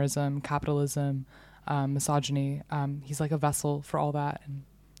consumerism, capitalism, misogyny. He's like a vessel for all that,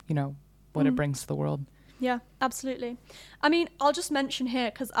 and, what it brings to the world. Yeah, absolutely. I'll just mention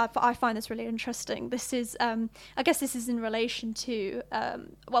here, because I find this really interesting. This is, I guess this is in relation to,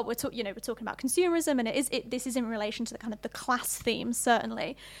 we're talking about consumerism, and this is in relation to the kind of the class theme,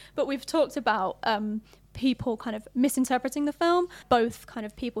 certainly. But we've talked about people kind of misinterpreting the film, both kind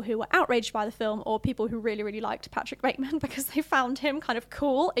of people who were outraged by the film or people who really, really liked Patrick Bateman because they found him kind of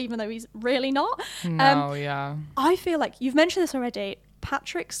cool, even though he's really not. Yeah. I feel like you've mentioned this already.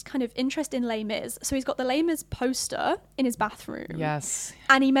 Patrick's kind of interest in Les Mis. So he's got the Les Mis poster in his bathroom. Yes.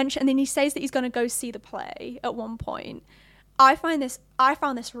 And then he says that he's going to go see the play at one point. I found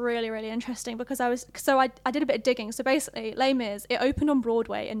this really, really interesting, because I did a bit of digging. So basically, Les Mis, it opened on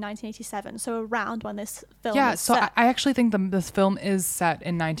Broadway in 1987, so around when this film was so set. I actually think this film is set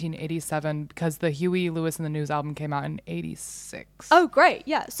in 1987, because the Huey Lewis and the News album came out in 86. Oh, great.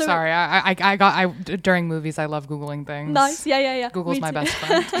 Yeah. So sorry, I during movies, I love Googling things. Nice. Yeah. Google's my best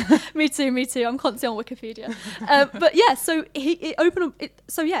friend. Me too. I'm constantly on Wikipedia. But yeah, so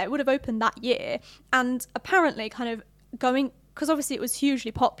it would have opened that year, and apparently kind of going, because obviously it was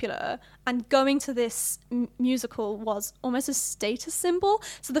hugely popular, and going to this musical was almost a status symbol.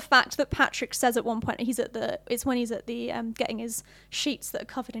 So the fact that Patrick says at one point it's when he's at the getting his sheets that are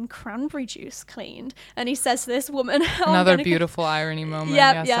covered in cranberry juice cleaned, and he says to this woman, another beautiful irony moment.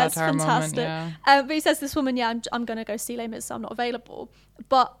 Yeah, it's fantastic. Moment, yeah. But he says to this woman, I'm going to go see Les Mis, so I'm not available.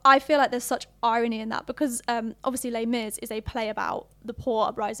 But I feel like there's such irony in that, because obviously Les Mis is a play about the poor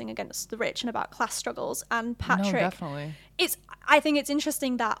uprising against the rich and about class struggles, and Patrick, no, definitely. I think it's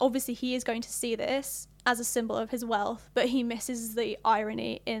interesting that obviously he is going to see this as a symbol of his wealth, but he misses the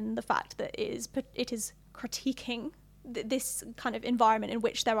irony in the fact that it is critiquing this kind of environment in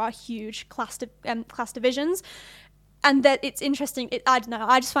which there are huge class divisions. And that it's interesting. I don't know.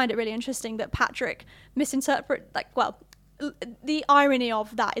 I just find it really interesting that Patrick the irony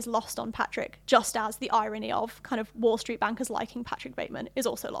of that is lost on Patrick, just as the irony of kind of Wall Street bankers liking Patrick Bateman is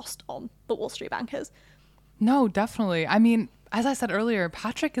also lost on the Wall Street bankers. No, definitely. As I said earlier,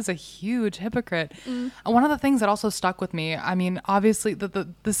 Patrick is a huge hypocrite. And one of the things that also stuck with me, obviously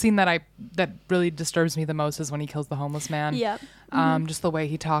the scene that really disturbs me the most is when he kills the homeless man. Yeah. Just the way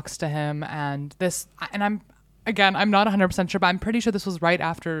he talks to him, and I'm not 100% sure, but I'm pretty sure this was right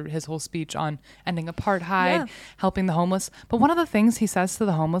after his whole speech on ending apartheid, helping the homeless. But one of the things he says to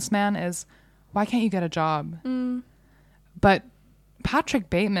the homeless man is, "Why can't you get a job?" But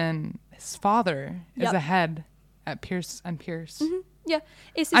Patrick Bateman, his father, is a head at Pierce and Pierce. Yeah,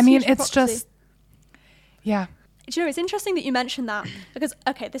 it's it's just, yeah. do you know, it's interesting that you mentioned that because,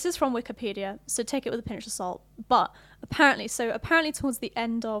 okay, this is from Wikipedia, so take it with a pinch of salt. But apparently towards the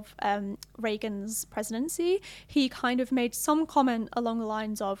end of Reagan's presidency, he kind of made some comment along the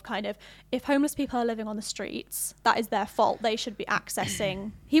lines of kind of, if homeless people are living on the streets, that is their fault. They should be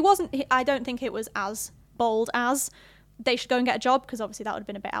accessing. I don't think it was as bold as they should go and get a job, because obviously that would have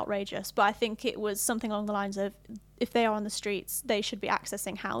been a bit outrageous. But I think it was something along the lines of, if they are on the streets, they should be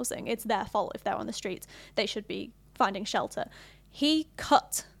accessing housing. It's their fault if they're on the streets. They should be finding shelter. He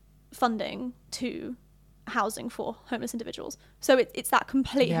cut funding to housing for homeless individuals. So it's that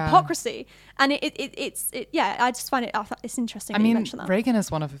complete hypocrisy. And I just find it's interesting that you mentioned that. Reagan is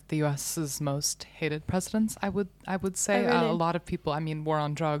one of the US's most hated presidents, I would say. Oh, really? A lot of people, war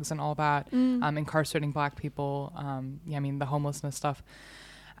on drugs and all that, incarcerating black people, the homelessness stuff.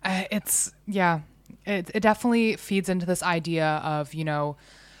 It definitely feeds into this idea of,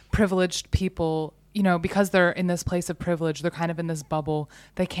 privileged people, because they're in this place of privilege, they're kind of in this bubble.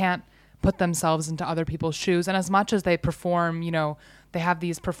 They can't put themselves into other people's shoes. And as much as they perform, they have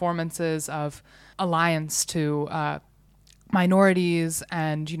these performances of alliance to minorities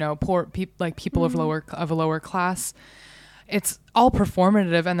and, poor people of a lower class. It's all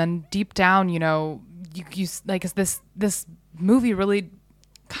performative. And then deep down, you like, this movie really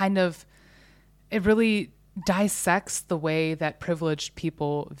really dissects the way that privileged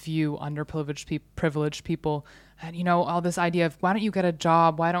people view underprivileged privileged people. And, all this idea of, why don't you get a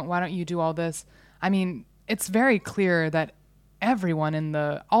job? Why don't you do all this? It's very clear that everyone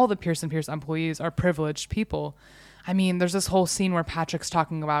all the Pearson Pierce employees are privileged people. There's this whole scene where Patrick's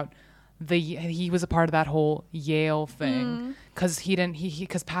talking about he was a part of that whole Yale thing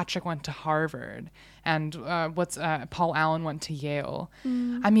because Patrick went to Harvard and Paul Allen went to Yale.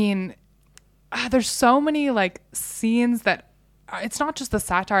 There's so many scenes that it's not just the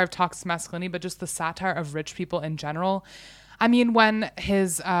satire of toxic masculinity, but just the satire of rich people in general. When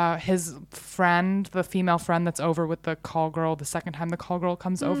his friend, the female friend that's over with the call girl, the second time the call girl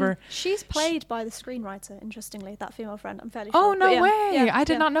comes over. She's played by the screenwriter, interestingly, that female friend. I'm fairly sure. Oh, no way. Yeah, I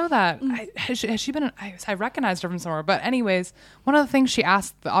did not know that. Has she been, I recognized her from somewhere. But anyways, one of the things she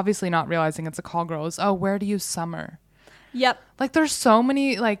asked, obviously not realizing it's a call girl, is, oh, where do you summer? Yep. There's so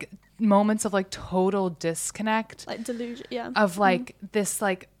many, moments of total disconnect, delusion, of this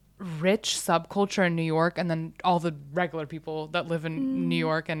rich subculture in New York, and then all the regular people that live in New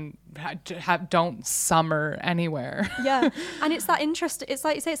York and don't summer anywhere. And it's that interest. It's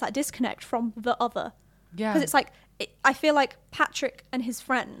like you say, it's that disconnect from the other. Because it's I feel like Patrick and his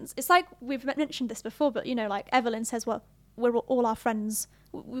friends. It's like we've mentioned this before, but Evelyn says, well, we're all our friends.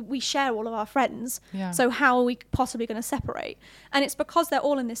 We share all of our friends. So how are we possibly going to separate? And it's because they're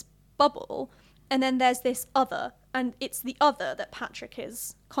all in this bubble, and then there's this other, and it's the other that Patrick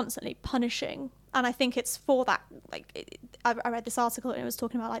is constantly punishing. And I think it's for that, I read this article and it was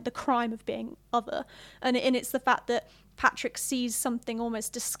talking about the crime of being other, and it's the fact that Patrick sees something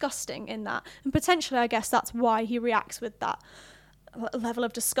almost disgusting in that, and potentially I guess that's why he reacts with that level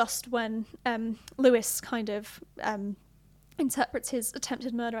of disgust when Lewis kind of interprets his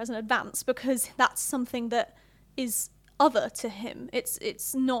attempted murder as an advance, because that's something that is other to him.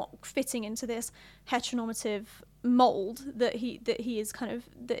 It's not fitting into this heteronormative mold that he is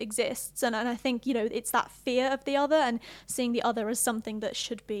that exists. And I think it's that fear of the other and seeing the other as something that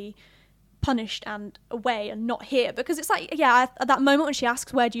should be punished and away and not here, because it's at that moment when she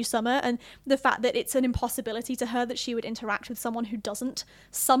asks, where do you summer, and the fact that it's an impossibility to her that she would interact with someone who doesn't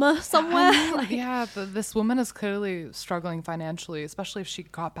summer somewhere. This woman is clearly struggling financially, especially if she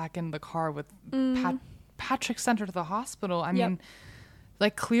got back in the car with Patrick sent her to the hospital.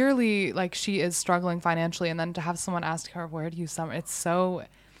 Clearly she is struggling financially, and then to have someone ask her, where do you summer? It's so,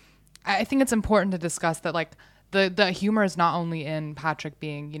 I think it's important to discuss that the humor is not only in Patrick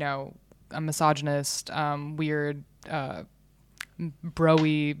being, a misogynist, weird,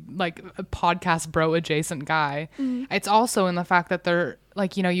 bro-y, a podcast bro adjacent guy. It's also in the fact that they're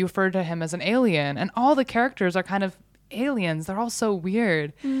you refer to him as an alien, and all the characters are kind of aliens. They're all so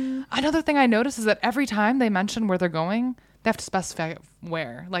weird. Another thing I noticed is that every time they mention where they're going, they have to specify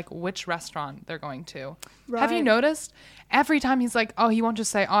where, which restaurant they're going to. Right. Have you noticed? Every time he's like, oh, he won't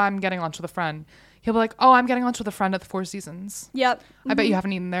just say, oh, I'm getting lunch with a friend. He'll be like, oh, I'm getting lunch with a friend at the Four Seasons. Yep. I bet you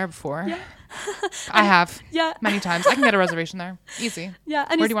haven't eaten there before. Yeah. I have. Yeah. Many times. I can get a reservation there. Easy. Yeah.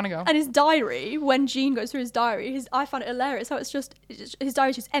 And where do you want to go? And his diary, when Jean goes through his diary, I find it hilarious how it's just, his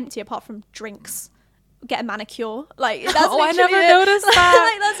diary's just empty apart from drinks. Get a manicure, that's I never noticed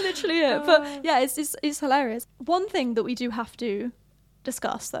that. That's literally it. But yeah, it's hilarious. One thing that we do have to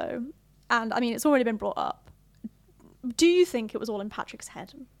discuss though, and it's already been brought up. Do you think it was all in Patrick's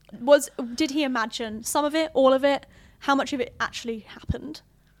head? Did he imagine some of it, all of it? How much of it actually happened?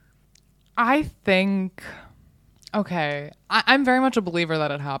 I think, okay, I'm very much a believer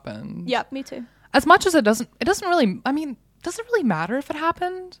that it happened. Yeah, me too. As much as it doesn't really, I mean, does it really matter if it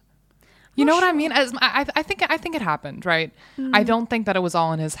happened? You know what I mean? I think it happened, right? I don't think that it was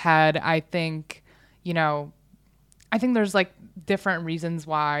all in his head. I think, I think there's like different reasons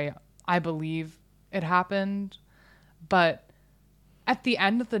why I believe it happened. But at the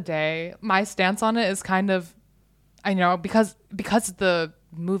end of the day, my stance on it is kind of, because the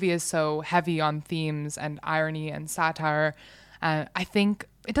movie is so heavy on themes and irony and satire, I think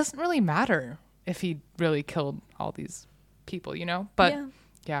it doesn't really matter if he really killed all these people, But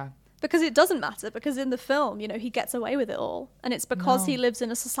yeah. Because it doesn't matter, because in the film, he gets away with it all. And it's because he lives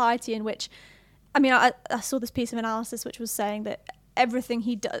in a society in which, I saw this piece of analysis which was saying that everything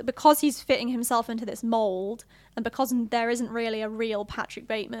he does, because he's fitting himself into this mold, and because there isn't really a real Patrick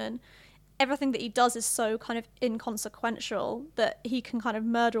Bateman, everything that he does is so kind of inconsequential that he can kind of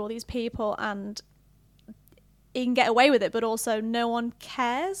murder all these people and he can get away with it, but also no one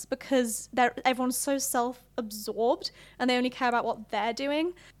cares because everyone's so self-absorbed and they only care about what they're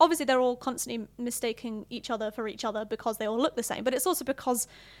doing. Obviously, they're all constantly mistaking each other for each other because they all look the same, but it's also because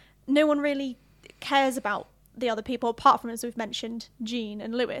no one really cares about the other people, apart from, as we've mentioned, Jean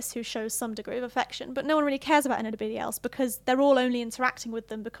and Lewis, who shows some degree of affection, but no one really cares about anybody else because they're all only interacting with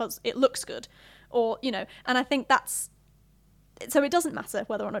them because it looks good, or, and I think so it doesn't matter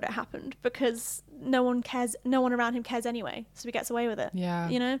whether or not it happened because no one around him cares anyway, so he gets away with it. Yeah.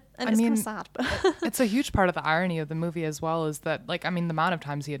 And it's kind of sad. But it's a huge part of the irony of the movie as well, is that, the amount of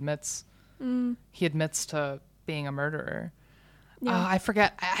times he admits to being a murderer. Yeah. I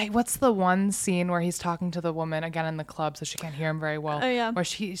forget. What's the one scene where he's talking to the woman again in the club, so she can't hear him very well? Oh yeah. Where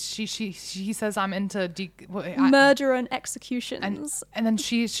she says, "I'm into murder and executions," and then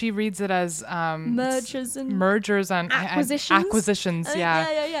she reads it as mergers and acquisitions. Acquisitions.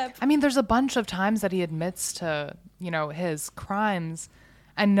 Yeah. There's a bunch of times that he admits to his crimes,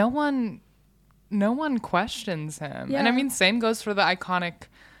 and no one questions him. Yeah. And same goes for the iconic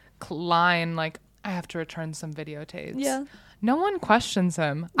line, like, "I have to return some videotapes." Yeah. No one questions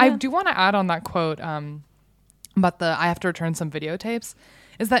him. Yeah. I do want to add on that quote about the "I have to return some videotapes,"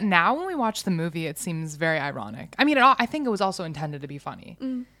 is that now when we watch the movie, it seems very ironic. I think it was also intended to be funny.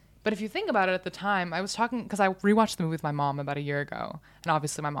 But if you think about it at the time, I was talking, because I rewatched the movie with my mom about a year ago, and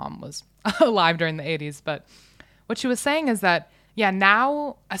obviously my mom was alive during the 80s, but what she was saying is that,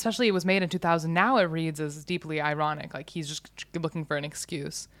 now, especially it was made in 2000, now it reads as deeply ironic, like he's just looking for an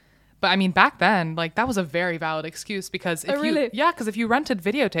excuse. But back then, that was a very valid excuse because if you rented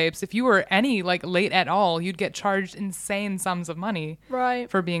videotapes, if you were any late at all, you'd get charged insane sums of money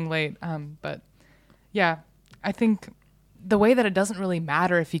for being late. But yeah, I think the way that it doesn't really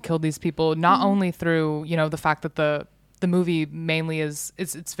matter if he killed these people, not only through, the fact that the movie mainly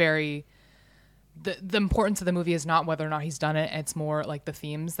it's very, the importance of the movie is not whether or not he's done it. It's more like the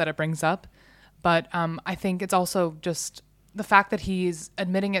themes that it brings up. But I think it's also just the fact that he's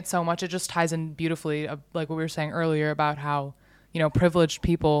admitting it so much, it just ties in beautifully, like what we were saying earlier about how, privileged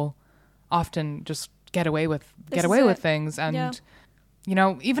people often just get away with things. And,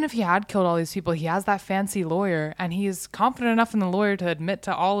 even if he had killed all these people, he has that fancy lawyer and he's confident enough in the lawyer to admit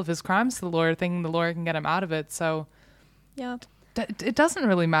to all of his crimes to the lawyer, thinking the lawyer can get him out of it. So yeah, it doesn't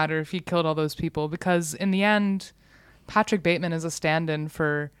really matter if he killed all those people, because in the end, Patrick Bateman is a stand-in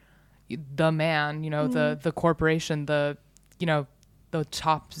for the man, the corporation, the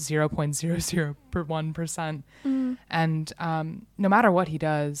top 0.001%. And no matter what he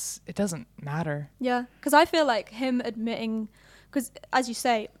does, it doesn't matter. Yeah, because I feel like him admitting, because as you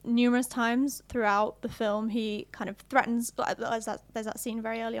say, numerous times throughout the film, he kind of threatens, there's that scene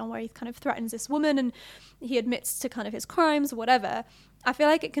very early on where he kind of threatens this woman and he admits to kind of his crimes or whatever. I feel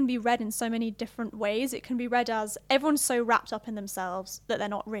like it can be read in so many different ways. It can be read as everyone's so wrapped up in themselves that they're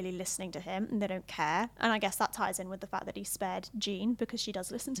not really listening to him and they don't care. And I guess that ties in with the fact that he spared Jean because she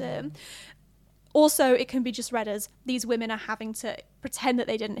does listen to him. Also, it can be just read as these women are having to pretend that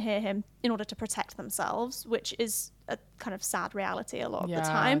they didn't hear him in order to protect themselves, which is a kind of sad reality a lot of the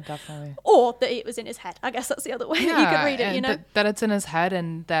time. Yeah, definitely. Or that it was in his head. I guess that's the other way that you could read it, that it's in his head,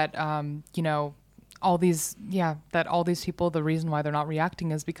 and that, all these people, the reason why they're not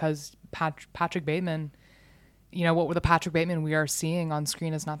reacting is because Patrick Bateman, what the Patrick Bateman we are seeing on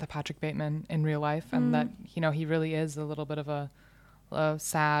screen is not the Patrick Bateman in real life. And that, he really is a little bit of a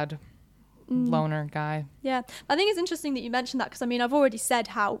sad loner guy. Yeah. I think it's interesting that you mentioned that because, I've already said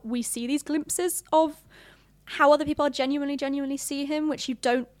how we see these glimpses of how other people genuinely see him, which you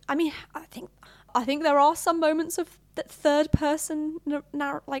don't, I think there are some moments of third person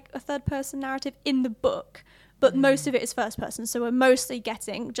like a third person narrative in the book, but most of it is first person, so we're mostly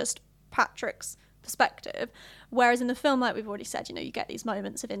getting just Patrick's perspective, whereas in the film, like we've already said, you know, you get these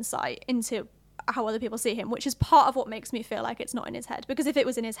moments of insight into how other people see him, which is part of what makes me feel like it's not in his head, because if it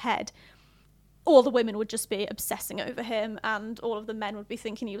was in his head, all the women would just be obsessing over him and all of the men would be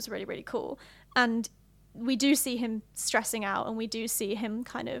thinking he was really, really cool. And we do see him stressing out, and we do see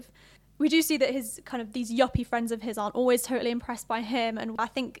that his kind of these yuppie friends of his aren't always totally impressed by him. And I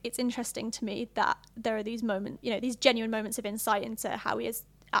think it's interesting to me that there are these moments, you know, these genuine moments of insight into how he is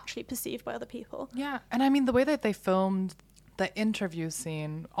actually perceived by other people. Yeah. And I mean, the way that they filmed the interview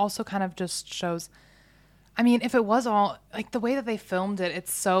scene also kind of just shows, I mean, if it was all like the way that they filmed it,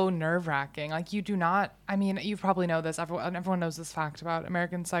 it's so nerve wracking. Like you do not, I mean, you probably know this. Everyone knows this fact about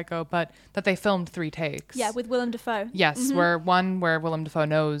American Psycho, but that they filmed 3 takes. Yeah. With Willem Dafoe. Yes. Where Willem Dafoe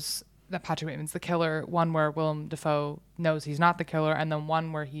knows that Patrick Bateman's the killer, one where Willem Dafoe knows he's not the killer, and then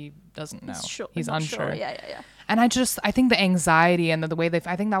one where he doesn't know. He's unsure. Yeah. And I think the anxiety and the way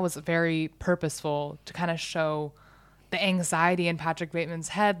I think that was very purposeful to kind of show the anxiety in Patrick Bateman's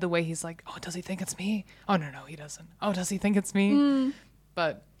head, the way he's like, oh, does he think it's me? Oh, no, he doesn't. Oh, does he think it's me?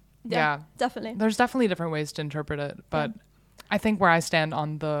 But yeah, definitely. There's definitely different ways to interpret it. But I think where I stand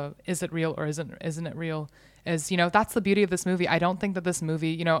on the, is it real or isn't it real, is, you know, that's the beauty of this movie. I don't think that this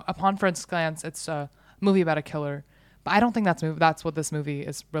movie, you know, upon first glance, it's a movie about a killer. But I don't think that's what this movie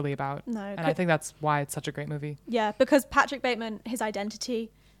is really about. No. And I think that's why it's such a great movie. Yeah, because Patrick Bateman, his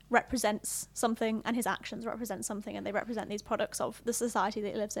identity represents something and his actions represent something, and they represent these products of the society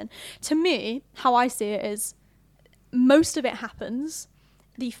that he lives in. To me, how I see it is most of it happens,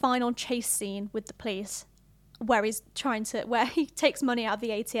 the final chase scene with the police, where he takes money out of the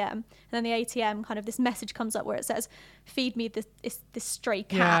ATM, and then the ATM kind of, this message comes up where it says, feed me this stray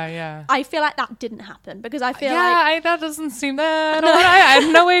cat. Yeah. I feel like that didn't happen, because I feel like that doesn't seem that.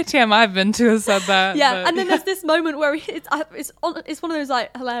 I no ATM I've been to has said that. Yeah, and then there's this moment where it's one of those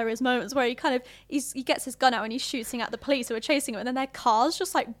like hilarious moments where he gets his gun out and he's shooting at the police who are chasing him, and then their cars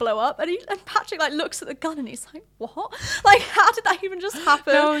just like blow up, and Patrick like looks at the gun and he's like, what? Like, how did that even just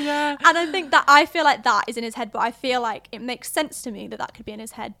happen? Oh yeah. And I feel like that is in his head, but I feel like it makes sense to me that could be in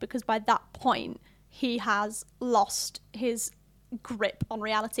his head, because by that point he has lost his grip on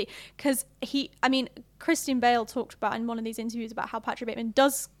reality. Because Christian Bale talked about in one of these interviews about how Patrick Bateman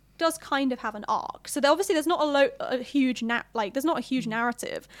does kind of have an arc. So there's not a huge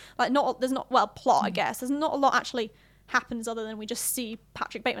narrative. Like plot, I guess. There's not a lot actually happens other than we just see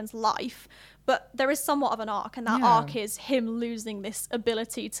Patrick Bateman's life. But there is somewhat of an arc, and that arc is him losing this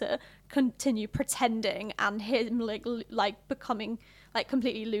ability to continue pretending, and him like becoming like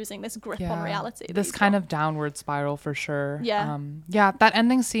completely losing this grip on reality. This kind of downward spiral for sure. Yeah. That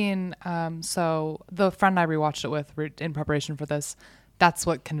ending scene. So the friend I rewatched it with in preparation for this, that's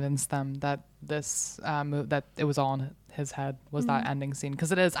what convinced them that this that it was all in his head, was that ending scene.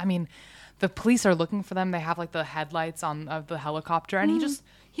 Because it is, I mean, the police are looking for them. They have like the headlights of the helicopter, and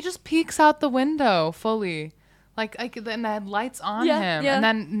he just peeks out the window fully. Like and the lights on him, and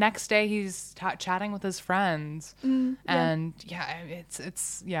then next day he's chatting with his friends, and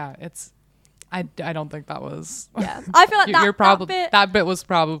I don't think that was. Yeah, I feel like that bit was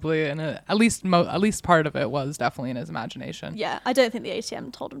probably at least part of it was definitely in his imagination. Yeah, I don't think the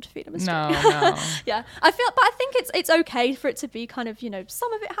ATM told him to feed him a steak. No. Yeah, but I think it's okay for it to be kind of, you know,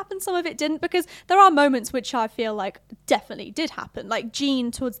 some of it happened, some of it didn't, because there are moments which I feel like definitely did happen. Like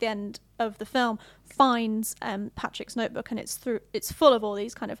Jean towards the end of the film finds Patrick's notebook, and it's full of all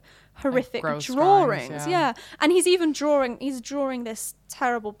these kind of horrific like drawings. Drawings, And he's even drawing this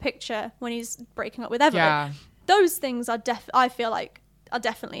terrible picture when he's breaking up with Evelyn. Yeah. Those things I feel like are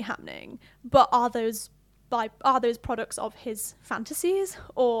definitely happening, but are those products of his fantasies,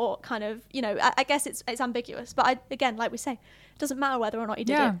 or kind of, you know, I guess it's ambiguous, but again, like we say, it doesn't matter whether or not he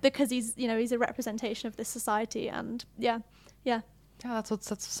did it, because he's a representation of this society. And yeah, that's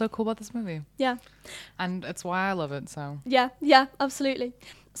what's so cool about this movie. Yeah. And it's why I love it, so. Yeah, absolutely.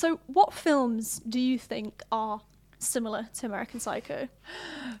 So what films do you think are similar to American Psycho?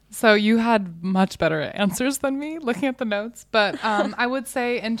 So you had much better answers than me looking at the notes. But I would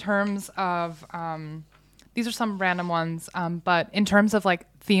say in terms of, these are some random ones, but in terms of like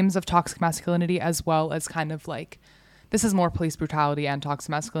themes of toxic masculinity, as well as kind of like, this is more police brutality and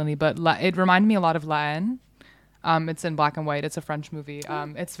toxic masculinity, but it reminded me a lot of La Haine. It's in black and white. It's a French movie.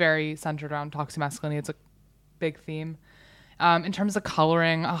 It's very centered around toxic masculinity. It's a big theme. In terms of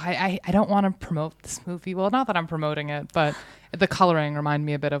coloring, I don't want to promote this movie. Well, not that I'm promoting it, but The coloring reminded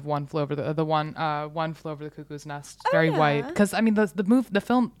me a bit of One Flew Over One Flew Over the Cuckoo's Nest. Oh, Very yeah. white. Because I mean,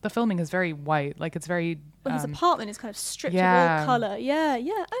 the filming is very white. Like it's very. Well, his apartment is kind of stripped of yeah. all color. Yeah,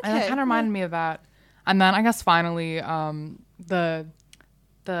 yeah. Okay. And it kind of reminded me of that. And then I guess finally, the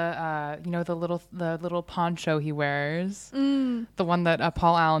little poncho he wears, the one that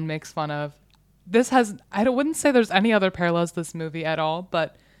Paul Allen makes fun of. This has, wouldn't say there's any other parallels to this movie at all,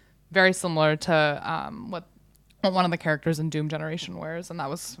 but very similar to what one of the characters in Doom Generation wears, and that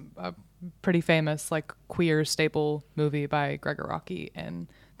was a pretty famous like queer staple movie by Gregg Araki, and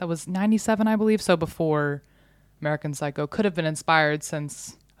that was 97, I believe, so before American Psycho. Could have been inspired,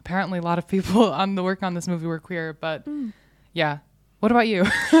 since apparently a lot of people on the work on this movie were queer, but yeah. What about you?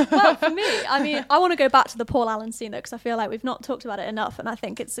 Well, for me, I mean, I want to go back to the Paul Allen scene though, because I feel like we've not talked about it enough, and I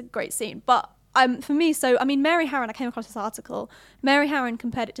think it's a great scene. But for me, so I mean, Mary Harron, I came across this article. Mary Harron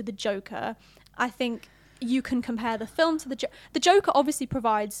compared it to the Joker. I think you can compare the film to the Joker. The Joker obviously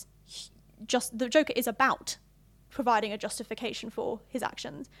provides the Joker is about providing a justification for his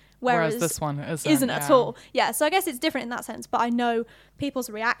actions, whereas this one isn't at all. Yeah, so I guess it's different in that sense. But I know people's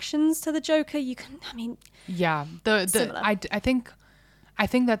reactions to the Joker. Yeah, similar. I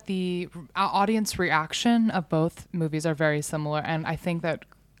think that the audience reaction of both movies are very similar, and I think that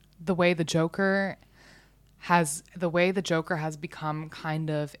the way the Joker has become kind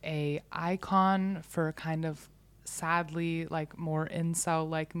of a icon for kind of sadly like more incel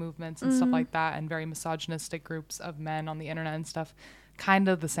like movements and stuff like that, and very misogynistic groups of men on the internet and stuff. Kind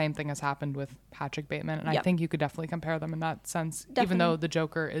of the same thing has happened with Patrick Bateman, and I think you could definitely compare them in that sense. Definitely. Even though the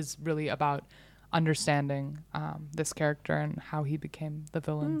Joker is really about understanding this character and how he became the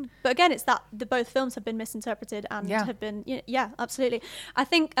villain. But again, it's that both films have been misinterpreted and have been, absolutely. I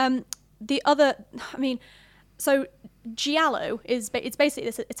think so Giallo it's basically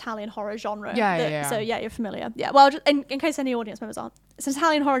this Italian horror genre. So you're familiar. Yeah. Well, just in case any audience members aren't, it's an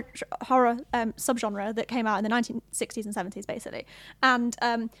Italian horror subgenre that came out in the 1960s and 70s, basically. And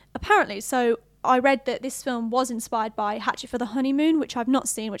apparently, so I read that this film was inspired by Hatchet for the Honeymoon, which I've not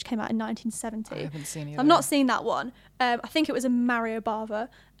seen, which came out in 1970. I haven't seen either. I've not seen that one. I think it was a Mario Bava.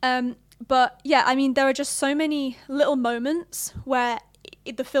 But yeah, I mean, there are just so many little moments where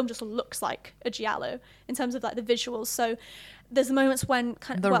the film just looks like a giallo in terms of like the visuals. So there's the moments when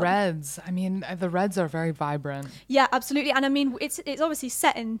reds. I mean, the reds are very vibrant. Yeah, absolutely. And I mean, it's obviously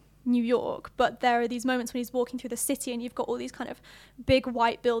set in New York, but there are these moments when he's walking through the city and you've got all these kind of big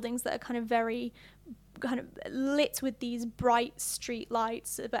white buildings that are kind of very kind of lit with these bright street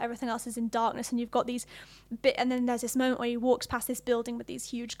lights, but everything else is in darkness, and you've got these and then there's this moment where he walks past this building with these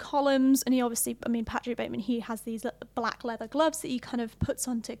huge columns, and he obviously, I mean, Patrick Bateman, he has these black leather gloves that he kind of puts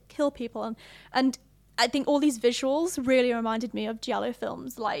on to kill people, and I think all these visuals really reminded me of giallo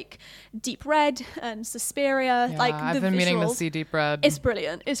films like Deep Red and Suspiria. Yeah, like I've been meaning to see Deep Red. It's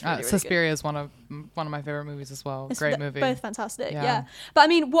brilliant. It's really, really Suspiria good. is one of my favorite movies as well. Great movie. Both fantastic. Yeah. But I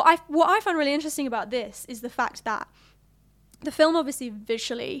mean, what I find really interesting about this is the fact that the film obviously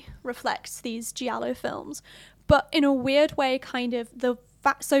visually reflects these giallo films, but in a weird way, kind of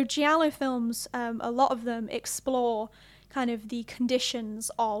so giallo films, a lot of them explore kind of the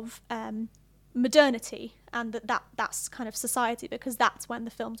conditions of modernity, and that's kind of society, because that's when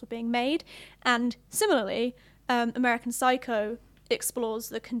the films were being made. And similarly, American Psycho explores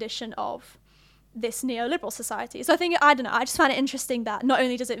the condition of this neoliberal society. So I just find it interesting that not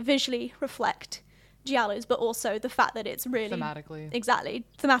only does it visually reflect giallos, but also the fact that it's really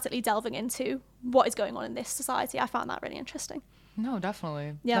thematically delving into what is going on in this society. I found that really interesting. No,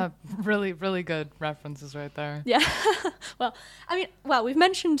 definitely. Yeah. Really, really good references right there. Yeah. We've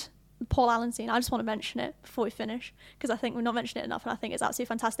mentioned the Paul Allen scene. I just want to mention it before we finish, because I think we've not mentioned it enough, and I think it's absolutely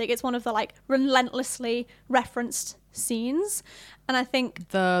fantastic. It's one of the like relentlessly referenced scenes, and I think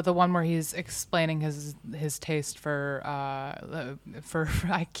the one where he's explaining his taste for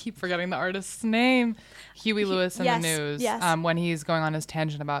I keep forgetting the artist's name, Huey Lewis in the News. Yes. When he's going on his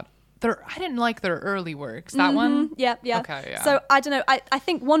tangent about I didn't like their early works. That one? Yeah. Okay, yeah. So I don't know. I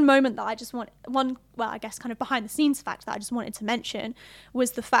think one moment that I just I guess kind of behind the scenes fact that I just wanted to mention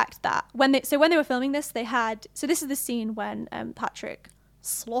was the fact that when they were filming this, this is the scene when Patrick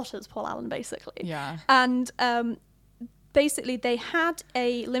slaughters Paul Allen, basically. Yeah. And basically they had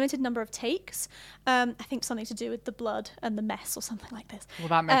a limited number of takes. I think something to do with the blood and the mess or something like this. Well,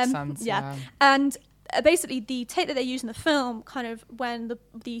 that makes sense. Yeah. And basically the take that they use in the film, kind of when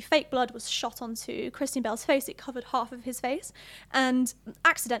the fake blood was shot onto Christian Bale's face, it covered half of his face, and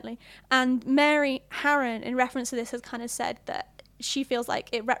accidentally. And Mary Harron, in reference to this, has kind of said that she feels like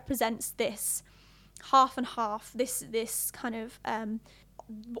it represents this half and half, this kind of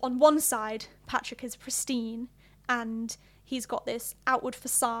on one side Patrick is pristine and he's got this outward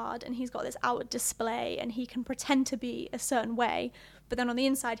facade and he's got this outward display and he can pretend to be a certain way, but then on the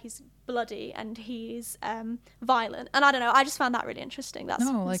inside he's bloody and he's violent. And I don't know, I just found that really interesting.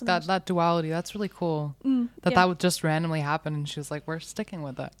 That duality, that's really cool. That would just randomly happen and she was like, we're sticking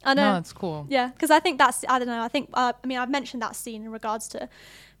with it. I know. No, it's cool. Yeah, because I think that's, I don't know, I think, I mean, I've mentioned that scene in regards to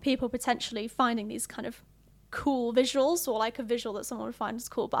people potentially finding these kind of cool visuals, or like a visual that someone would find is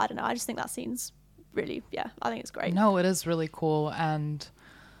cool, but I don't know, I just think that scene's really, I think it's great. No, it is really cool, and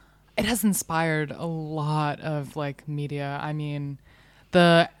it has inspired a lot of like media. I mean,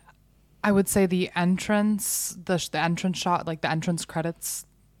 I would say the entrance shot, like the entrance credits,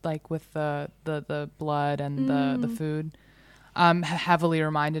 like with the blood and the food, heavily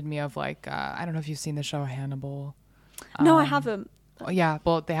reminded me of like I don't know if you've seen the show Hannibal. No, I haven't. Yeah,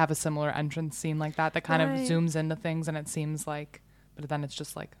 but they have a similar entrance scene like that kind of zooms into things and it seems like, but then it's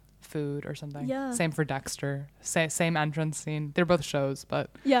just like food or something. Yeah. Same for Dexter. Same entrance scene. They're both shows, but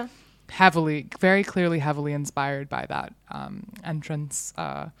yeah, very clearly heavily inspired by that entrance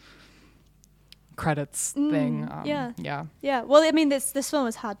credits thing. Yeah. Well, I mean, this film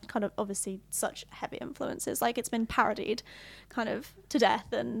has had kind of obviously such heavy influences. Like, it's been parodied kind of to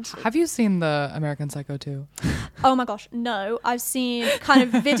death. And have you seen the American Psycho 2? Oh my gosh, no. I've seen kind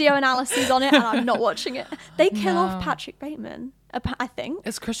of video analyses on it, and I'm not watching it. They kill off Patrick Bateman, I think.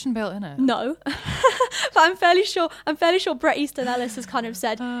 Is Christian Bale in it? No. But I'm fairly sure Bret Easton Ellis has kind of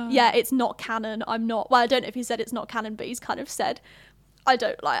said, yeah, it's not canon. I don't know if he said it's not canon, but he's kind of said,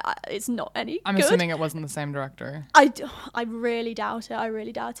 it's not any I'm good. assuming it wasn't the same director. I really doubt it.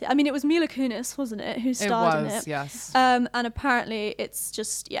 I mean, it was Mila Kunis, wasn't it, who starred in it? Yes. And apparently it's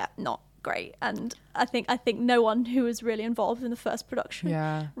just, not great. And I think no one who was really involved in the first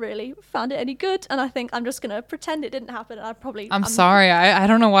production really found it any good. And I think I'm just going to pretend it didn't happen. And I'm sorry. I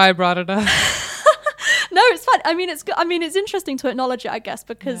don't know why I brought it up. No, it's fine. I mean, it's good. I mean, it's interesting to acknowledge it, I guess,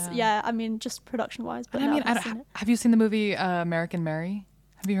 because I mean, just production wise. But have you seen the movie American Mary?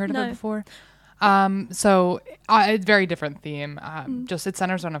 Have you heard of it before? So it's very different theme. Just it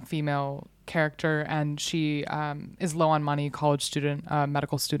centers on a female character, and she is low on money, college student,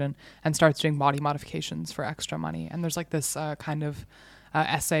 medical student, and starts doing body modifications for extra money. And there's like this kind of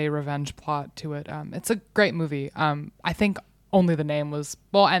essay revenge plot to it. It's a great movie. I think only the name was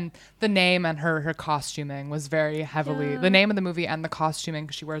and the name and her costuming was very heavily the name of the movie and the costuming,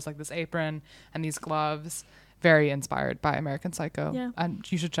 because she wears like this apron and these gloves, very inspired by American Psycho. And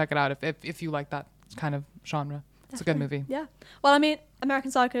you should check it out if you like that kind of genre. It's a good movie. Well, I mean,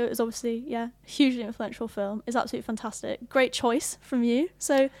 American Psycho is obviously hugely influential film. It's absolutely fantastic. Great choice from you.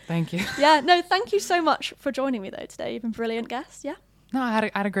 So thank you. Thank you so much for joining me though today. You've been a brilliant guest. No, I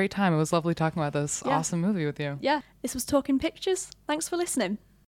had a great time. It was lovely talking about this awesome movie with you. This was Talking Pictures. Thanks for listening.